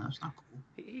 man. That's not cool.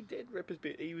 He did rip his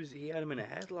beard. He had him in a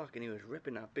headlock and he was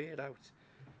ripping that beard out.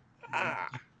 Ah!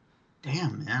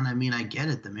 Damn, man. I mean, I get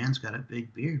it. The man's got a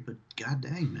big beard, but god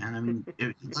dang, man. I mean,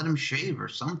 let him shave or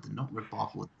something. Don't rip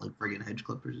off with like friggin' hedge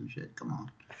clippers and shit. Come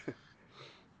on.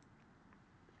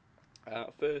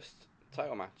 First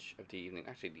title match of the evening.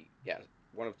 Actually,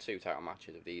 one of two title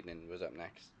matches of the evening was up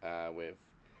next with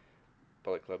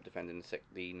Bullet Club defending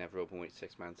the Never Openweight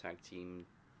six-man tag team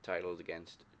titles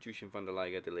against Jushin Thunder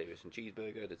Liger, Delirious, and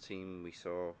Cheeseburger, the team we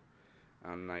saw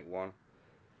on night one.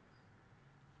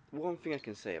 One thing I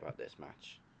can say about this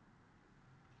match: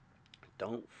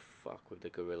 don't fuck with the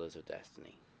Gorillas of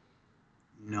Destiny.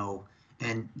 No.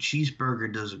 And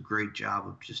Cheeseburger does a great job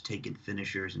of just taking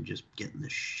finishers and just getting the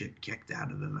shit kicked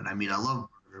out of him. And I mean, I love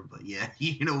Burger, but yeah,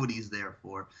 you know what he's there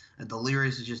for. And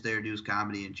Delirious is just there to do his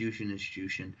comedy, and Jushin is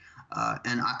Jushin.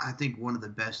 And I think one of the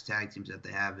best tag teams that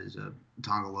they have is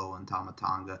Tonga Loa and Tama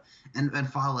Tonga. And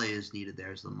Fale is needed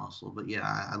there as the muscle. But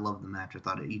yeah, I love the match. I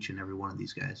thought each and every one of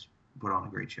these guys put on a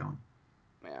great showing.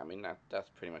 Yeah, I mean that's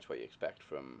pretty much what you expect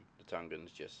from the Tongans.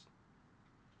 Just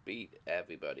beat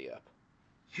everybody up.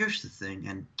 Here's the thing,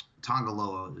 and Tonga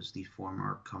Loa is the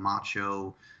former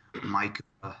Camacho, Micah,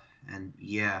 and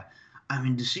yeah, I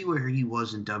mean to see where he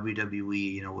was in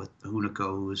WWE, with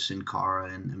Hunico, who was Sin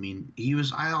Cara, and I mean he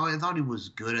was. I thought he was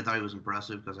good. I thought he was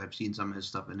impressive because I've seen some of his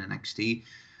stuff in NXT,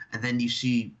 and then you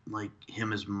see like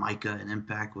him as Micah in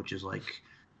Impact, which is like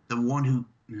the one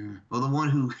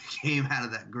who came out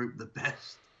of that group the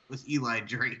best was Eli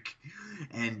Drake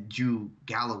and Drew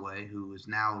Galloway, who is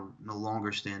now no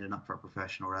longer standing up for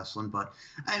professional wrestling. But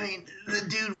I mean, the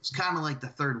dude was kind of like the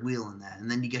third wheel in that.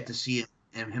 And then you get to see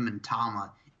him and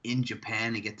Tama in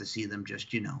Japan and get to see them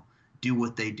just, do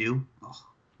what they do. Oh,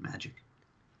 magic.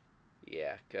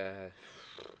 Yeah, God,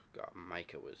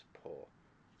 Micah was poor.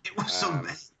 It was so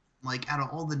bad. Like, out of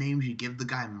all the names you give the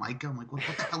guy Micah, I'm like, what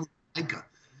the hell is Micah?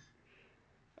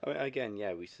 I mean, again,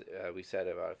 yeah, we said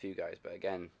about a few guys, but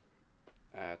again,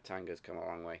 Tanga's come a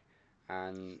long way,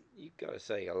 and you've got to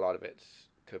say a lot of it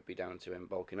could be down to him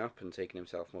bulking up and taking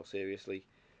himself more seriously,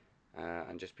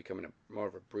 and just becoming more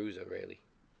of a bruiser, really.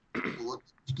 What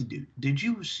you could do? Did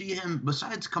you see him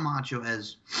besides Camacho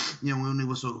as when he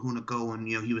was Hunico and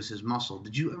he was his muscle?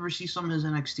 Did you ever see some of his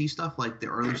NXT stuff, like the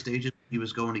early stages? He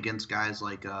was going against guys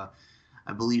like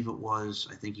I believe it was.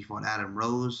 I think he fought Adam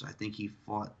Rose. I think he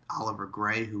fought Oliver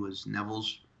Gray, who was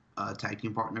Neville's tag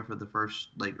team partner for the first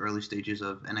early stages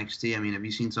of NXT. I mean, have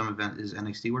you seen some of his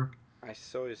NXT work? I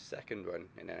saw his second run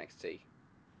in NXT.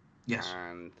 Yes.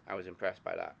 And I was impressed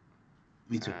by that.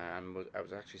 Me too. And I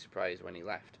was actually surprised when he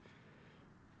left,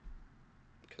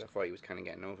 because I thought he was kind of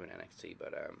getting over in NXT.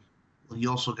 But well, you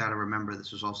also got to remember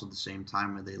this was also the same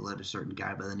time where they let a certain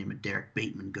guy by the name of Derek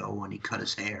Bateman go, and he cut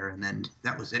his hair, and then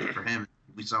that was it for him.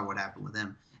 We saw what happened with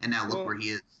him, and now look where he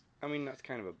is. I mean, that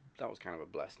was kind of a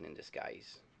blessing in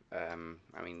disguise. I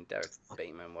mean, Derek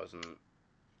Bateman wasn't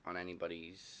on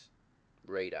anybody's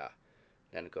radar.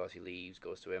 Then of course he leaves,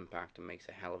 goes to Impact, and makes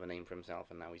a hell of a name for himself,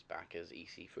 and now he's back as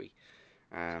EC3.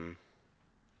 And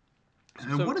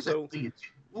what does that tell you?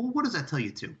 Well, what does that tell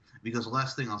you too? Because the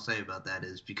last thing I'll say about that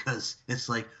is because it's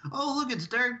like, oh look, it's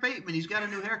Derek Bateman. He's got a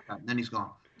new haircut, and then he's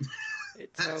gone.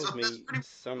 It tells me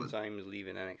sometimes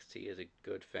leaving NXT is a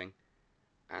good thing,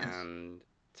 and yes.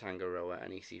 Tangaroa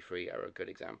and EC3 are a good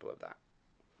example of that.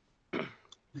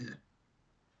 Yeah.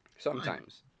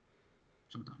 Sometimes.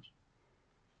 Sometimes.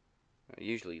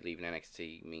 Usually leaving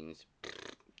NXT means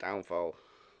downfall.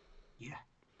 Yeah.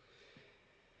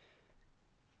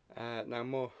 Now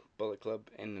more Bullet Club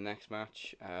in the next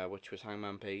match, which was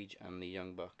Hangman Page and the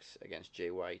Young Bucks against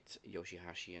Jay White,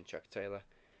 Yoshihashi, and Chuck Taylor.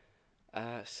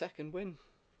 Second win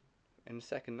in the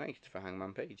second night for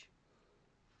Hangman Page.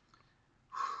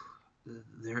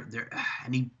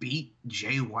 And he beat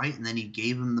Jay White, and then he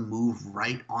gave him the move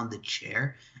right on the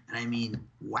chair. And I mean,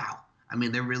 wow. I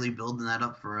mean, they're really building that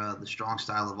up for the Strong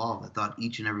Style Evolve. I thought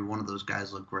each and every one of those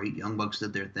guys looked great. Young Bucks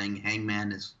did their thing.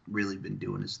 Hangman has really been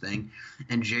doing his thing.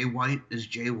 And Jay White is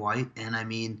Jay White. And I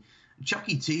mean,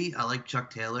 Chucky T, I like Chuck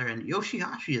Taylor. And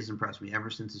Yoshihashi has impressed me ever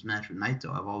since his match with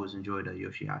Naito. I've always enjoyed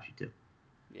Yoshihashi too.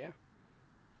 Yeah.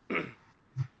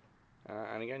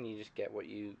 And again, you just get what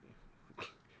you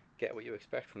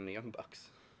expect from the Young Bucks.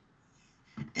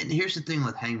 And here's the thing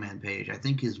with Hangman Page. I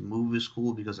think his move is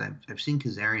cool because I've seen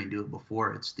Kazarian do it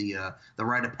before. It's the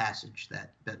rite of passage,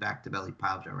 that back to belly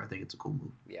pile driver. I think it's a cool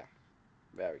move. Yeah,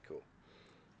 very cool.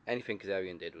 Anything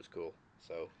Kazarian did was cool.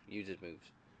 So use his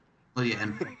moves. Well, yeah,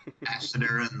 and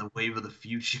Ambassador and the Wave of the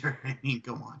Future. I mean,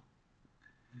 come on.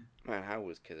 Man, how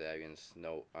was Kazarian's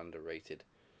no underrated?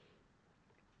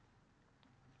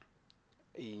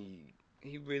 He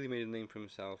really made a name for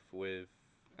himself with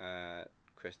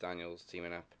Chris Daniels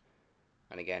teaming up,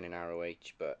 and again in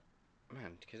ROH. But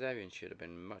man, Kazarian should have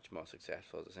been much more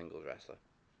successful as a singles wrestler.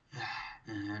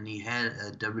 And he had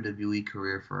a WWE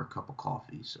career for a cup of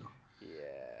coffee, so.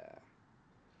 Yeah.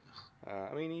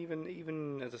 I mean,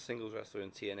 even as a singles wrestler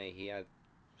in TNA, he had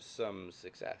some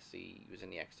success. He was in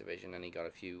the X Division and he got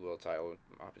a few world title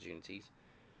opportunities.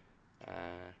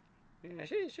 Yeah,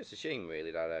 it's just a shame, really,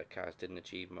 that Kaz didn't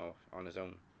achieve more on his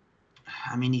own.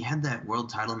 I mean, he had that world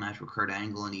title match with Kurt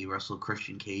Angle, and he wrestled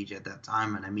Christian Cage at that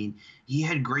time. And I mean, he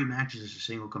had great matches as a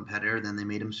single competitor. Then they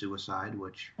made him suicide.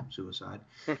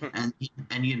 and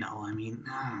you know, I mean,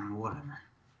 whatever.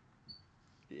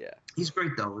 Yeah. He's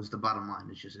great though. Is the bottom line.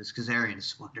 It's Kazarian is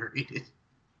so underrated.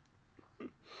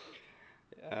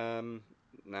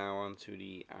 Now on to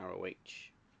the ROH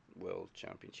World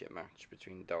Championship match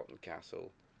between Dalton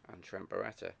Castle and Trent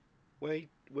Barreta. Wait.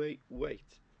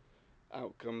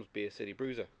 Out comes Beer City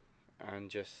Bruiser and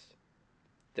just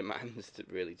demands to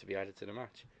be added to the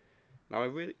match. Now I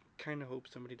really kind of hope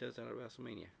somebody does that at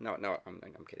WrestleMania. No,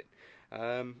 I'm kidding.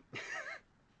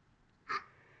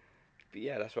 But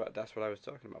yeah, that's what I was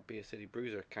talking about. Beer City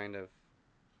Bruiser kind of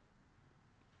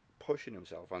pushing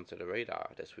himself onto the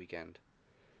radar this weekend.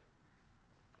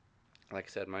 Like I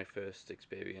said, my first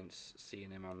experience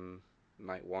seeing him on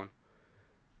night 1,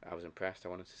 I was impressed. I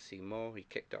wanted to see more. He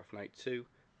kicked off night 2,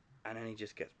 and then he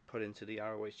just gets put into the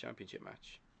ROH Championship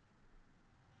match.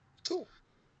 Cool.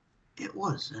 It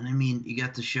was, and I mean, you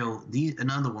got to show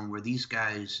another one where these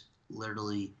guys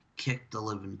literally kicked the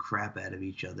living crap out of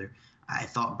each other. I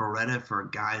thought Barreta, for a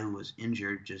guy who was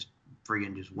injured, just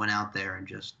went out there and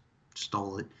just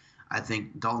stole it. I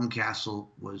think Dalton Castle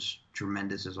was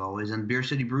tremendous as always, and Beer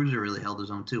City Bruiser really held his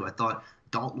own too. I thought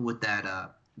Dalton with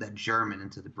that German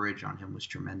into the bridge on him was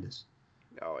tremendous.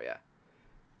 Oh yeah.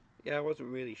 Yeah, I wasn't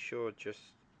really sure just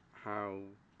how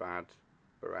bad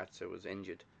Barreta was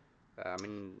injured. I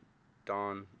mean,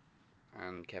 Don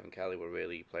and Kevin Kelly were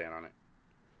really playing on it.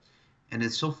 And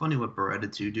it's so funny with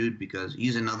Barreta too, dude, because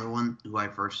he's another one who I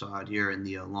first saw out here in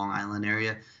the Long Island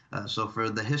area. So for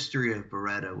the history of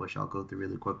Barreta, which I'll go through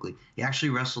really quickly, he actually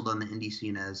wrestled on the indie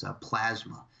scene as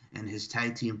Plasma, and his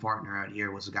tag team partner out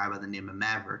here was a guy by the name of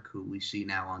Maverick, who we see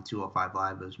now on 205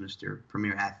 Live as Mr.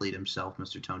 Premier Athlete himself,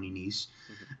 Mr. Tony Nese.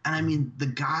 Mm-hmm. And I mean, the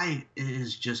guy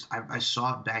is just, I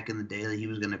saw it back in the day that he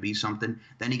was going to be something.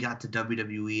 Then he got to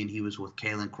WWE and he was with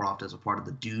Kalen Croft as a part of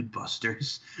the Dude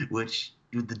Busters,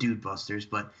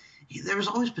 but there was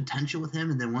always potential with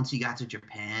him. And then once he got to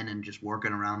Japan and just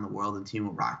working around the world and teaming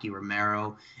with Rocky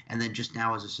Romero, and then just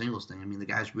now as a singles thing, I mean, the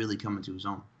guy's really coming to his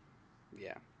own.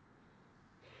 Yeah,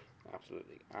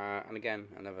 absolutely. And again,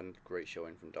 another great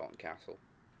showing from Dalton Castle.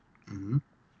 Mm-hmm.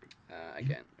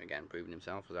 Again, proving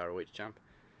himself as ROH champ.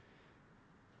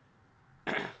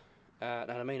 Now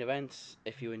the main events.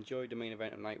 If you enjoyed the main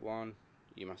event of night 1,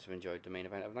 you must have enjoyed the main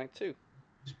event of night 2.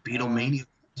 It's Beatlemania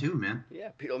too, man. Yeah,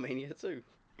 Beatlemania too.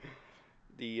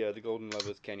 The Golden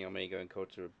Lovers, Kenny Omega and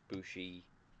Kota Ibushi,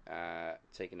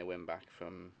 taking the win back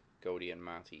from Cody and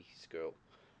Marty Scurll.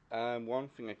 One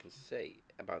thing I can say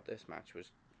about this match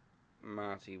was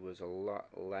Marty was a lot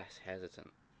less hesitant.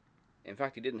 In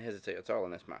fact, he didn't hesitate at all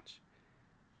in this match.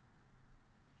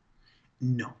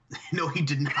 No, he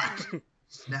did not.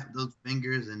 Snapped those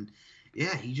fingers, and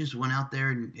yeah, he just went out there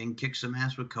and kicked some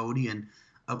ass with Cody and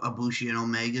Ibushi and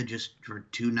Omega just for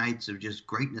 2 nights of just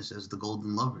greatness as the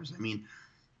Golden Lovers. I mean,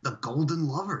 the Golden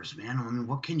Lovers, man. I mean,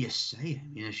 what can you say? I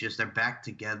mean, it's just they're back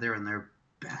together and they're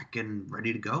back and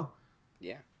ready to go.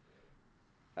 Yeah.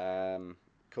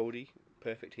 Cody,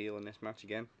 perfect heel in this match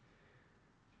again.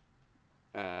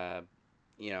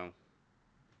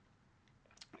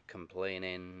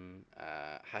 Complaining,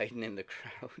 hiding in the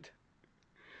crowd,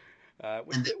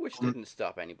 which didn't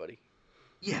stop anybody.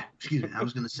 Yeah, excuse me. I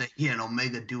was going to say, and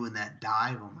Omega doing that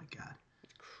dive. Oh, my God.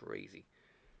 It's crazy.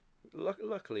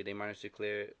 Luckily, they managed to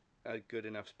clear a good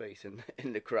enough space in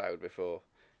in the crowd before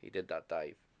he did that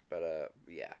dive. But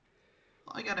yeah,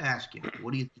 Well, I gotta ask you,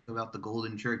 what do you think about the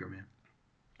Golden Trigger, man?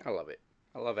 I love it.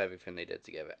 I love everything they did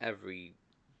together. Every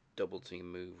double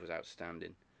team move was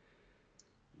outstanding.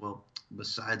 Well,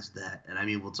 besides that, and I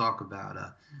mean, we'll talk about.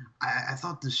 I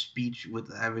thought the speech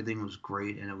with everything was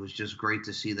great, and it was just great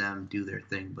to see them do their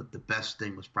thing. But the best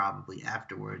thing was probably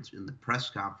afterwards in the press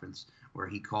conference where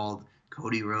he called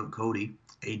Cody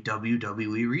a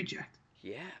WWE reject.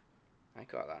 Yeah, I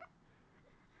got that.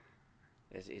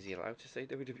 Is he allowed to say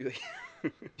WWE?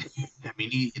 I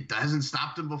mean, it hasn't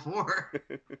stopped him before.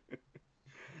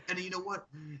 And you know what?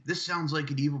 This sounds like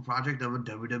an evil project of a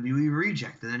WWE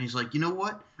reject. And then he's like, you know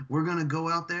what? We're going to go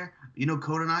out there. You know,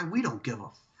 Code and I, we don't give a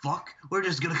fuck. We're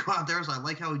just going to go out there. So I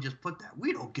like how he just put that.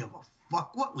 We don't give a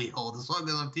fuck what we hold. As long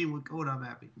as I'm team with Code, I'm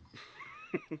happy.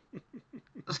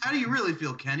 How do you really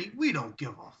feel, Kenny? We don't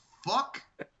give a fuck.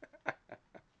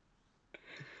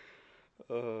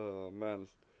 Oh, man.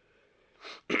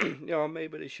 You know,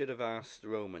 maybe they should have asked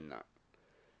Roman that.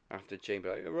 After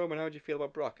Chamber, like, Roman, how do you feel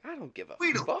about Brock? I don't give a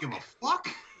We don't fuck. give a fuck.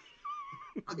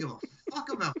 I don't give a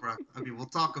fuck about Brock. I mean, we'll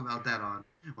talk about that on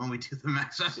when we do the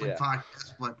Max Wrestling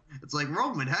podcast. But it's like,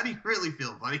 Roman, how do you really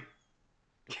feel, buddy?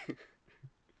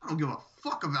 I don't give a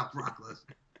fuck about Brock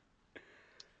Lesnar.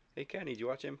 Hey, Kenny, do you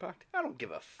watch Impact? I don't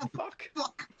give a fuck.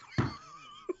 Fuck.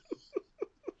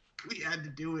 We had to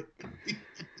do it.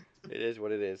 It is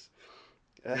what it is.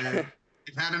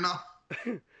 We've had enough.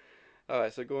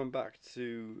 Alright, so going back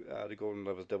to the Golden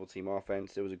Lovers double team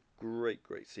offense, there was a great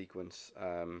sequence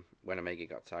when Omega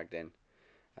got tagged in.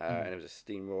 And it was a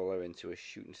steamroller into a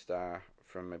shooting star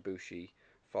from Ibushi,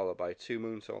 followed by 2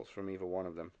 moonsaults from either one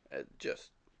of them.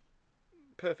 Just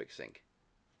perfect sync.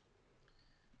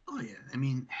 Oh, yeah. I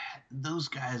mean, those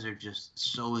guys are just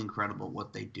so incredible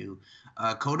what they do.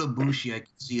 Kota Ibushi, I can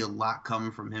see a lot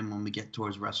coming from him when we get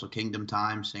towards Wrestle Kingdom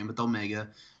time. Same with Omega.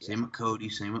 Same with Cody.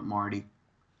 Same with Marty.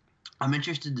 I'm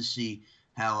interested to see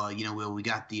how we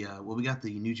got the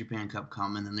New Japan Cup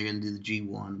coming, and they're going to do the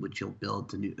G1, which he'll build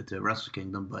to Wrestle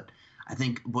Kingdom. But I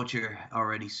think Butcher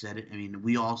already said it. I mean,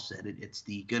 we all said it. It's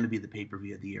going to be the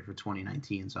pay-per-view of the year for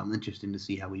 2019. So I'm interested to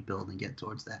see how we build and get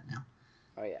towards that now.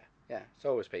 Oh yeah, it's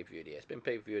always pay-per-view of the year. It's been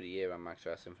pay-per-view of the year on Max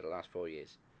Wrestling for the last 4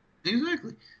 years.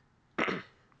 Exactly.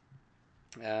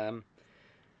 Yeah,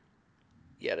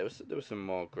 there was some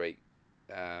more great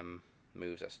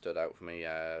moves that stood out for me.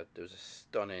 There was a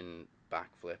stunning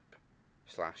backflip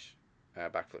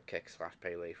kick /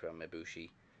 Pele from Ibushi.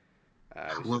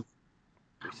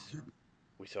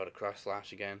 We saw the cross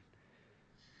slash again.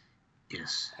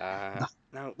 Yes.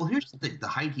 Now, well, here's the thing: the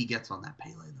height he gets on that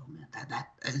Pele, though, man, that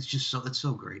it's just it's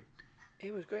so great.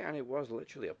 It was great, and it was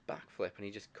literally a backflip, and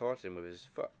he just caught him with his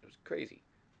foot. It was crazy.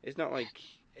 It's not like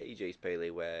AJ's Pele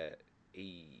where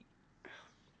he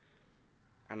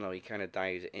kind of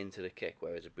dives into the kick,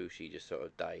 whereas Ibushi just sort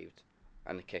of dived,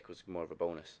 and the kick was more of a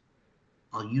bonus.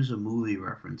 I'll use a movie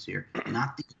reference here,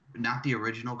 not the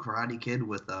original Karate Kid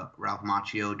with Ralph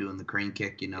Macchio doing the crane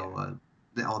kick,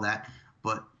 all that.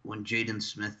 But when Jaden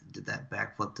Smith did that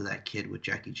backflip to that kid with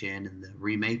Jackie Chan in the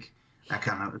remake, that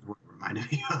kind of is what it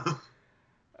reminded me of.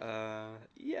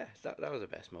 Yeah, that was the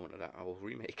best moment of that whole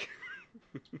remake.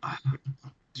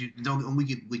 Dude,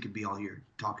 we could be all here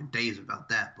talking days about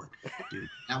that, but dude,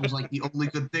 that was like the only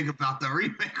good thing about the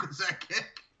remake was that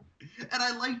kick. And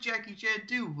I like Jackie Chan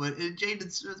too, but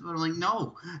Jaden Smith, but I'm like,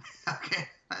 no, okay,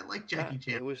 I like Jackie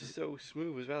Chan. It was so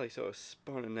smooth as well. He sort of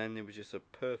spun, and then it was just a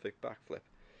perfect backflip.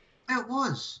 It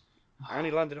was. And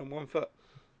he landed on one foot.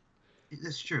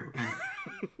 That's true.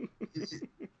 You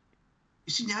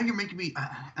see, now you're making me,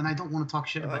 and I don't want to talk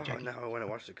shit about Jackie. No, I want to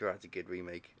watch the Karate Kid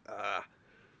remake.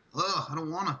 I don't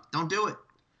want to. Don't do it.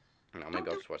 No, maybe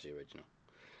I'll just watch the original.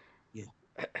 Yeah.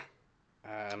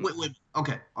 Wait.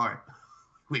 Okay. All right.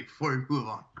 Wait, before we move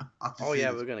on.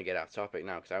 We're going to get off topic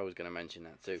now, because I was going to mention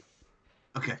that too.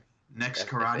 Okay. Next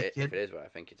Karate Kid. If it is what I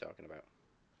think you're talking about.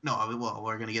 No, well,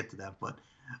 we're going to get to that, but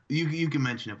you can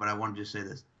mention it, but I want to just say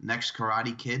this. Next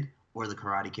Karate Kid or the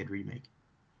Karate Kid remake?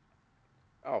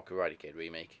 Oh, Karate Kid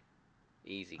remake.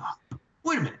 Easy.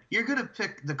 Wait a minute. You're going to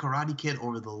pick the Karate Kid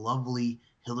over the lovely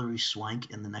Hilary Swank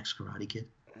in the next Karate Kid?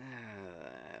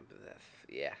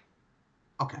 Yeah.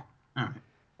 Okay. All right.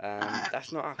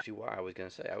 That's not actually what I was going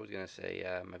to say. I was going to say,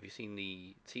 have you seen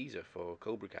the teaser for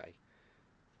Cobra Kai?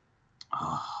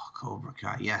 Oh, Cobra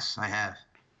Kai. Yes, I have.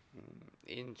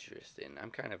 Interesting. I'm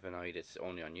kind of annoyed it's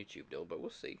only on YouTube, though, but we'll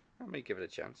see. I may give it a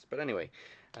chance. But anyway.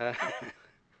 I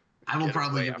will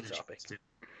probably give it a chance, too.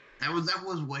 That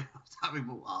was way off topic,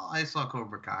 but I saw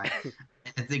Cobra Kai.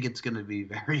 I think it's going to be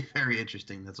very, very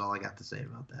interesting. That's all I got to say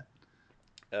about that.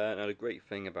 Now the great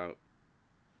thing about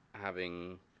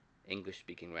having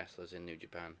English-speaking wrestlers in New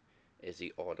Japan is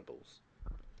the audibles,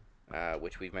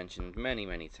 which we've mentioned many,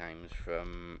 many times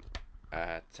from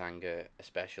Tanga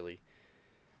especially.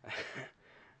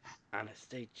 And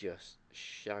they just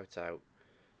shout out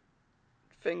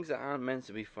things that aren't meant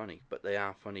to be funny, but they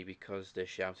are funny because they're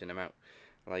shouting them out.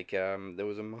 Like, there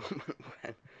was a moment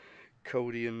when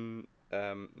Cody and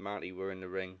Marty were in the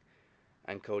ring,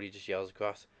 and Cody just yells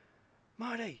across,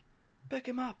 "Marty, pick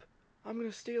him up! I'm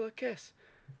gonna steal a kiss!"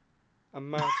 And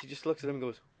Marty just looks at him and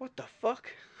goes, "What the fuck?"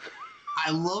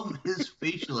 I love his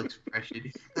facial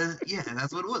expression. Yeah,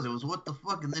 that's what it was. It was what the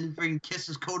fuck, and then he freaking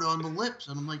kisses Coda on the lips,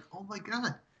 and I'm like, oh my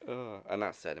god. And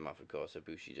that set him off, of course.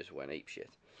 Ibushi just went apeshit.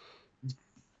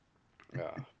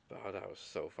 Oh, that was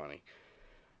so funny.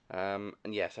 And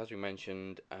yes, as we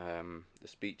mentioned, the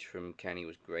speech from Kenny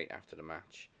was great after the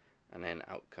match, and then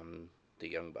out come the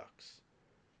Young Bucks,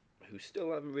 who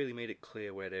still haven't really made it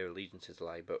clear where their allegiances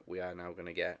lie, but we are now going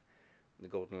to get the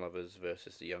Golden Lovers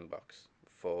versus the Young Bucks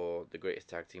for the greatest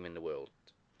tag team in the world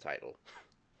title.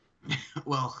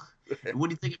 Well, what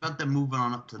do you think about them moving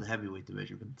on up to the heavyweight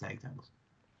division for the tag titles?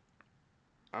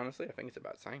 Honestly, I think it's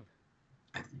about time.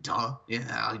 Duh.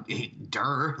 Yeah,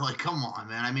 duh. Like, come on,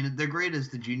 man. I mean, they're great as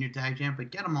the junior tag champ,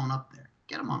 but get them on up there.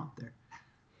 Get them on up there.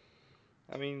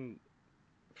 I mean,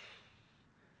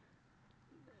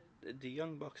 the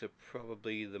Young Bucks are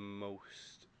probably the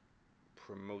most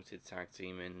promoted tag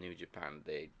team in New Japan.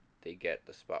 They get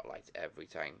the spotlight every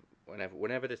time.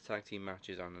 Whenever this tag team match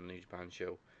is on a New Japan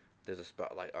show, there's a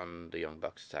spotlight on the Young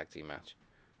Bucks tag team match.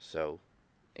 So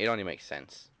it only makes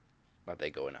sense that they're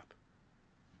going up.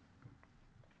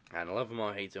 And love them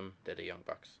or hate them, they're the Young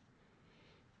Bucks.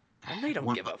 And they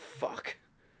don't give a fuck.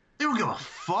 They don't give a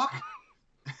fuck.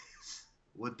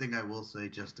 One thing I will say,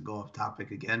 just to go off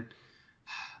topic again,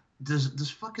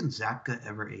 does fucking Zapka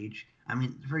ever age? I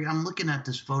mean, I'm looking at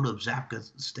this photo of Zapka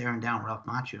staring down Ralph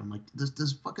Macchio. I'm like,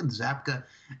 does fucking Zapka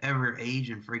ever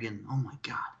age? And friggin', oh my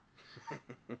god.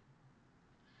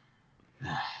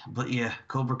 But yeah,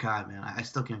 Cobra Kai, man, I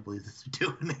still can't believe that they're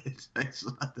doing it. I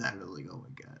saw that, I was like, oh my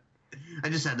god. I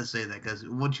just had to say that because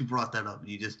once you brought that up,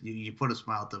 you put a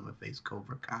smile to my face.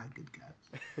 Cobra Kai, good God.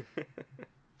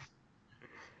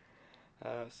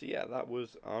 So yeah, that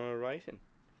was Honor Rising.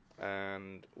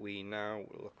 And we now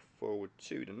look forward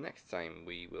to the next time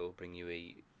we will bring you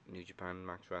a New Japan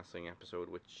Max Wrestling episode,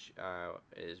 which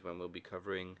is when we'll be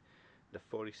covering the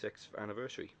 46th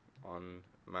anniversary on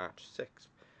March 6th,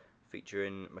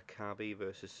 featuring Makabe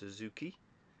versus Suzuki,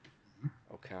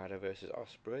 Okada versus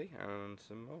Ospreay, and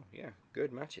some more,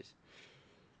 good matches.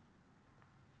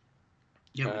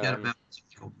 Yeah, we got about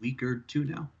a week or two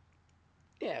now.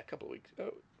 Yeah, a couple of weeks.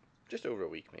 Oh, just over a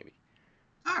week maybe.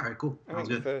 All right, cool. I think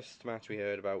the first match we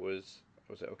heard about was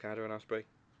it Okada and Ospreay?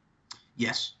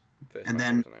 Yes. First and match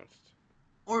then, was announced.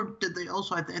 Or did they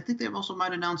also? I think they also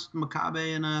might announced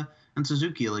Makabe and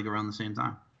Suzuki like around the same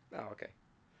time. Oh, okay.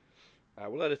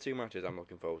 Well, they're the two matches I'm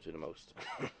looking forward to the most.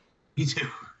 Me too.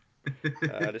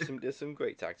 There's some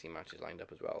great tag team matches lined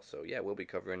up as well. So yeah, we'll be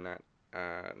covering that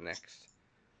next.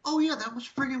 Oh yeah, that was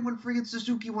friggin' when friggin'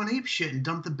 Suzuki went ape shit and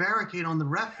dumped the barricade on the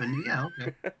ref, and yeah,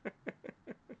 okay.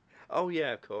 Oh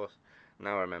yeah, of course.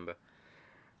 Now I remember.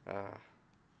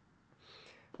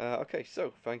 Okay,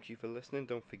 so thank you for listening.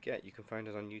 Don't forget you can find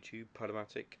us on YouTube,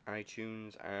 Podomatic,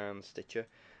 iTunes, and Stitcher,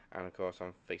 and of course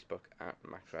on Facebook at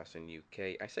Max Wrestling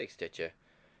UK. I say Stitcher.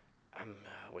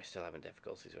 We're still having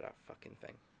difficulties with that fucking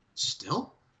thing.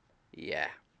 Still? Yeah.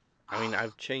 I mean,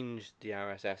 I've changed the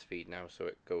RSS feed now, so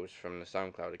it goes from the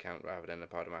SoundCloud account rather than the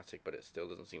Podomatic, but it still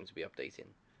doesn't seem to be updating.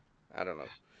 I don't know.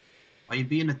 Are you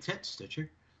being a tit, Stitcher?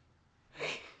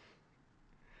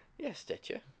 Yeah,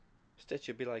 Stitcher.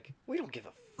 Stitcher be like, we don't give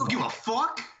a fuck. Don't give a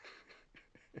fuck?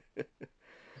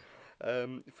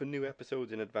 For new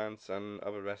episodes in advance and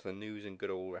other wrestling news and good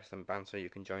old wrestling banter, you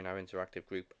can join our interactive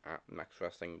group at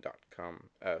maxwrestling.com.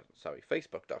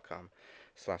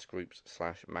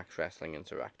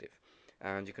 Facebook.com/groups/maxwrestlinginteractive.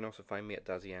 And you can also find me at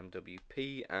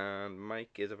DazzyMWP, and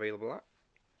Mike is available at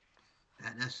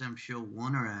SM Show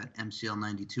 1 or at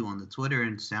MCL92 on the Twitter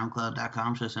and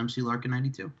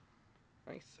SoundCloud.com/MCLarkin92.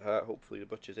 Nice. Hopefully the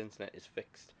Butcher's internet is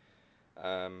fixed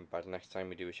by the next time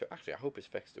we do a show. Actually, I hope it's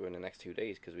fixed in the next 2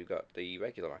 days because we've got the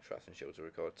regular Max Wrestling show to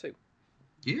record too.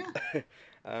 Yeah.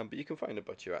 But you can find the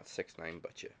Butcher at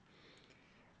 69Butcher.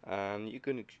 And you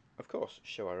can, of course,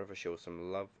 show our other shows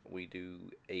some love. We do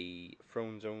a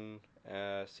Throne Zone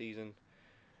season,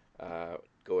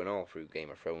 going all through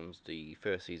Game of Thrones. The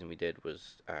first season we did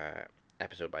was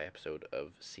episode by episode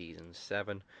of season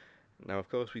 7. Now, of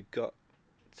course, we've got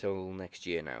till next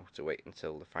year now to wait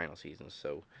until the final season,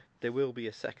 so There will be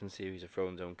a second series of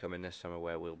Throne Zone coming this summer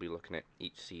where we'll be looking at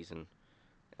each season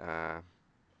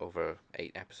over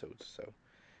 8 episodes. So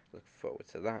look forward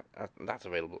to that. That's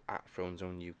available at Throne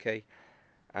Zone UK.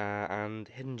 And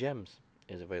Hidden Gems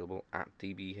is available at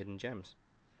DB Hidden Gems.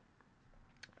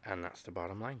 And that's the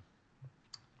bottom line.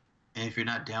 And if you're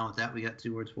not down with that, we got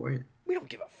 2 words for you. We don't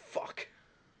give a fuck.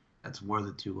 That's more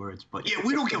than 2 words, but yeah,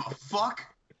 we don't give a fuck.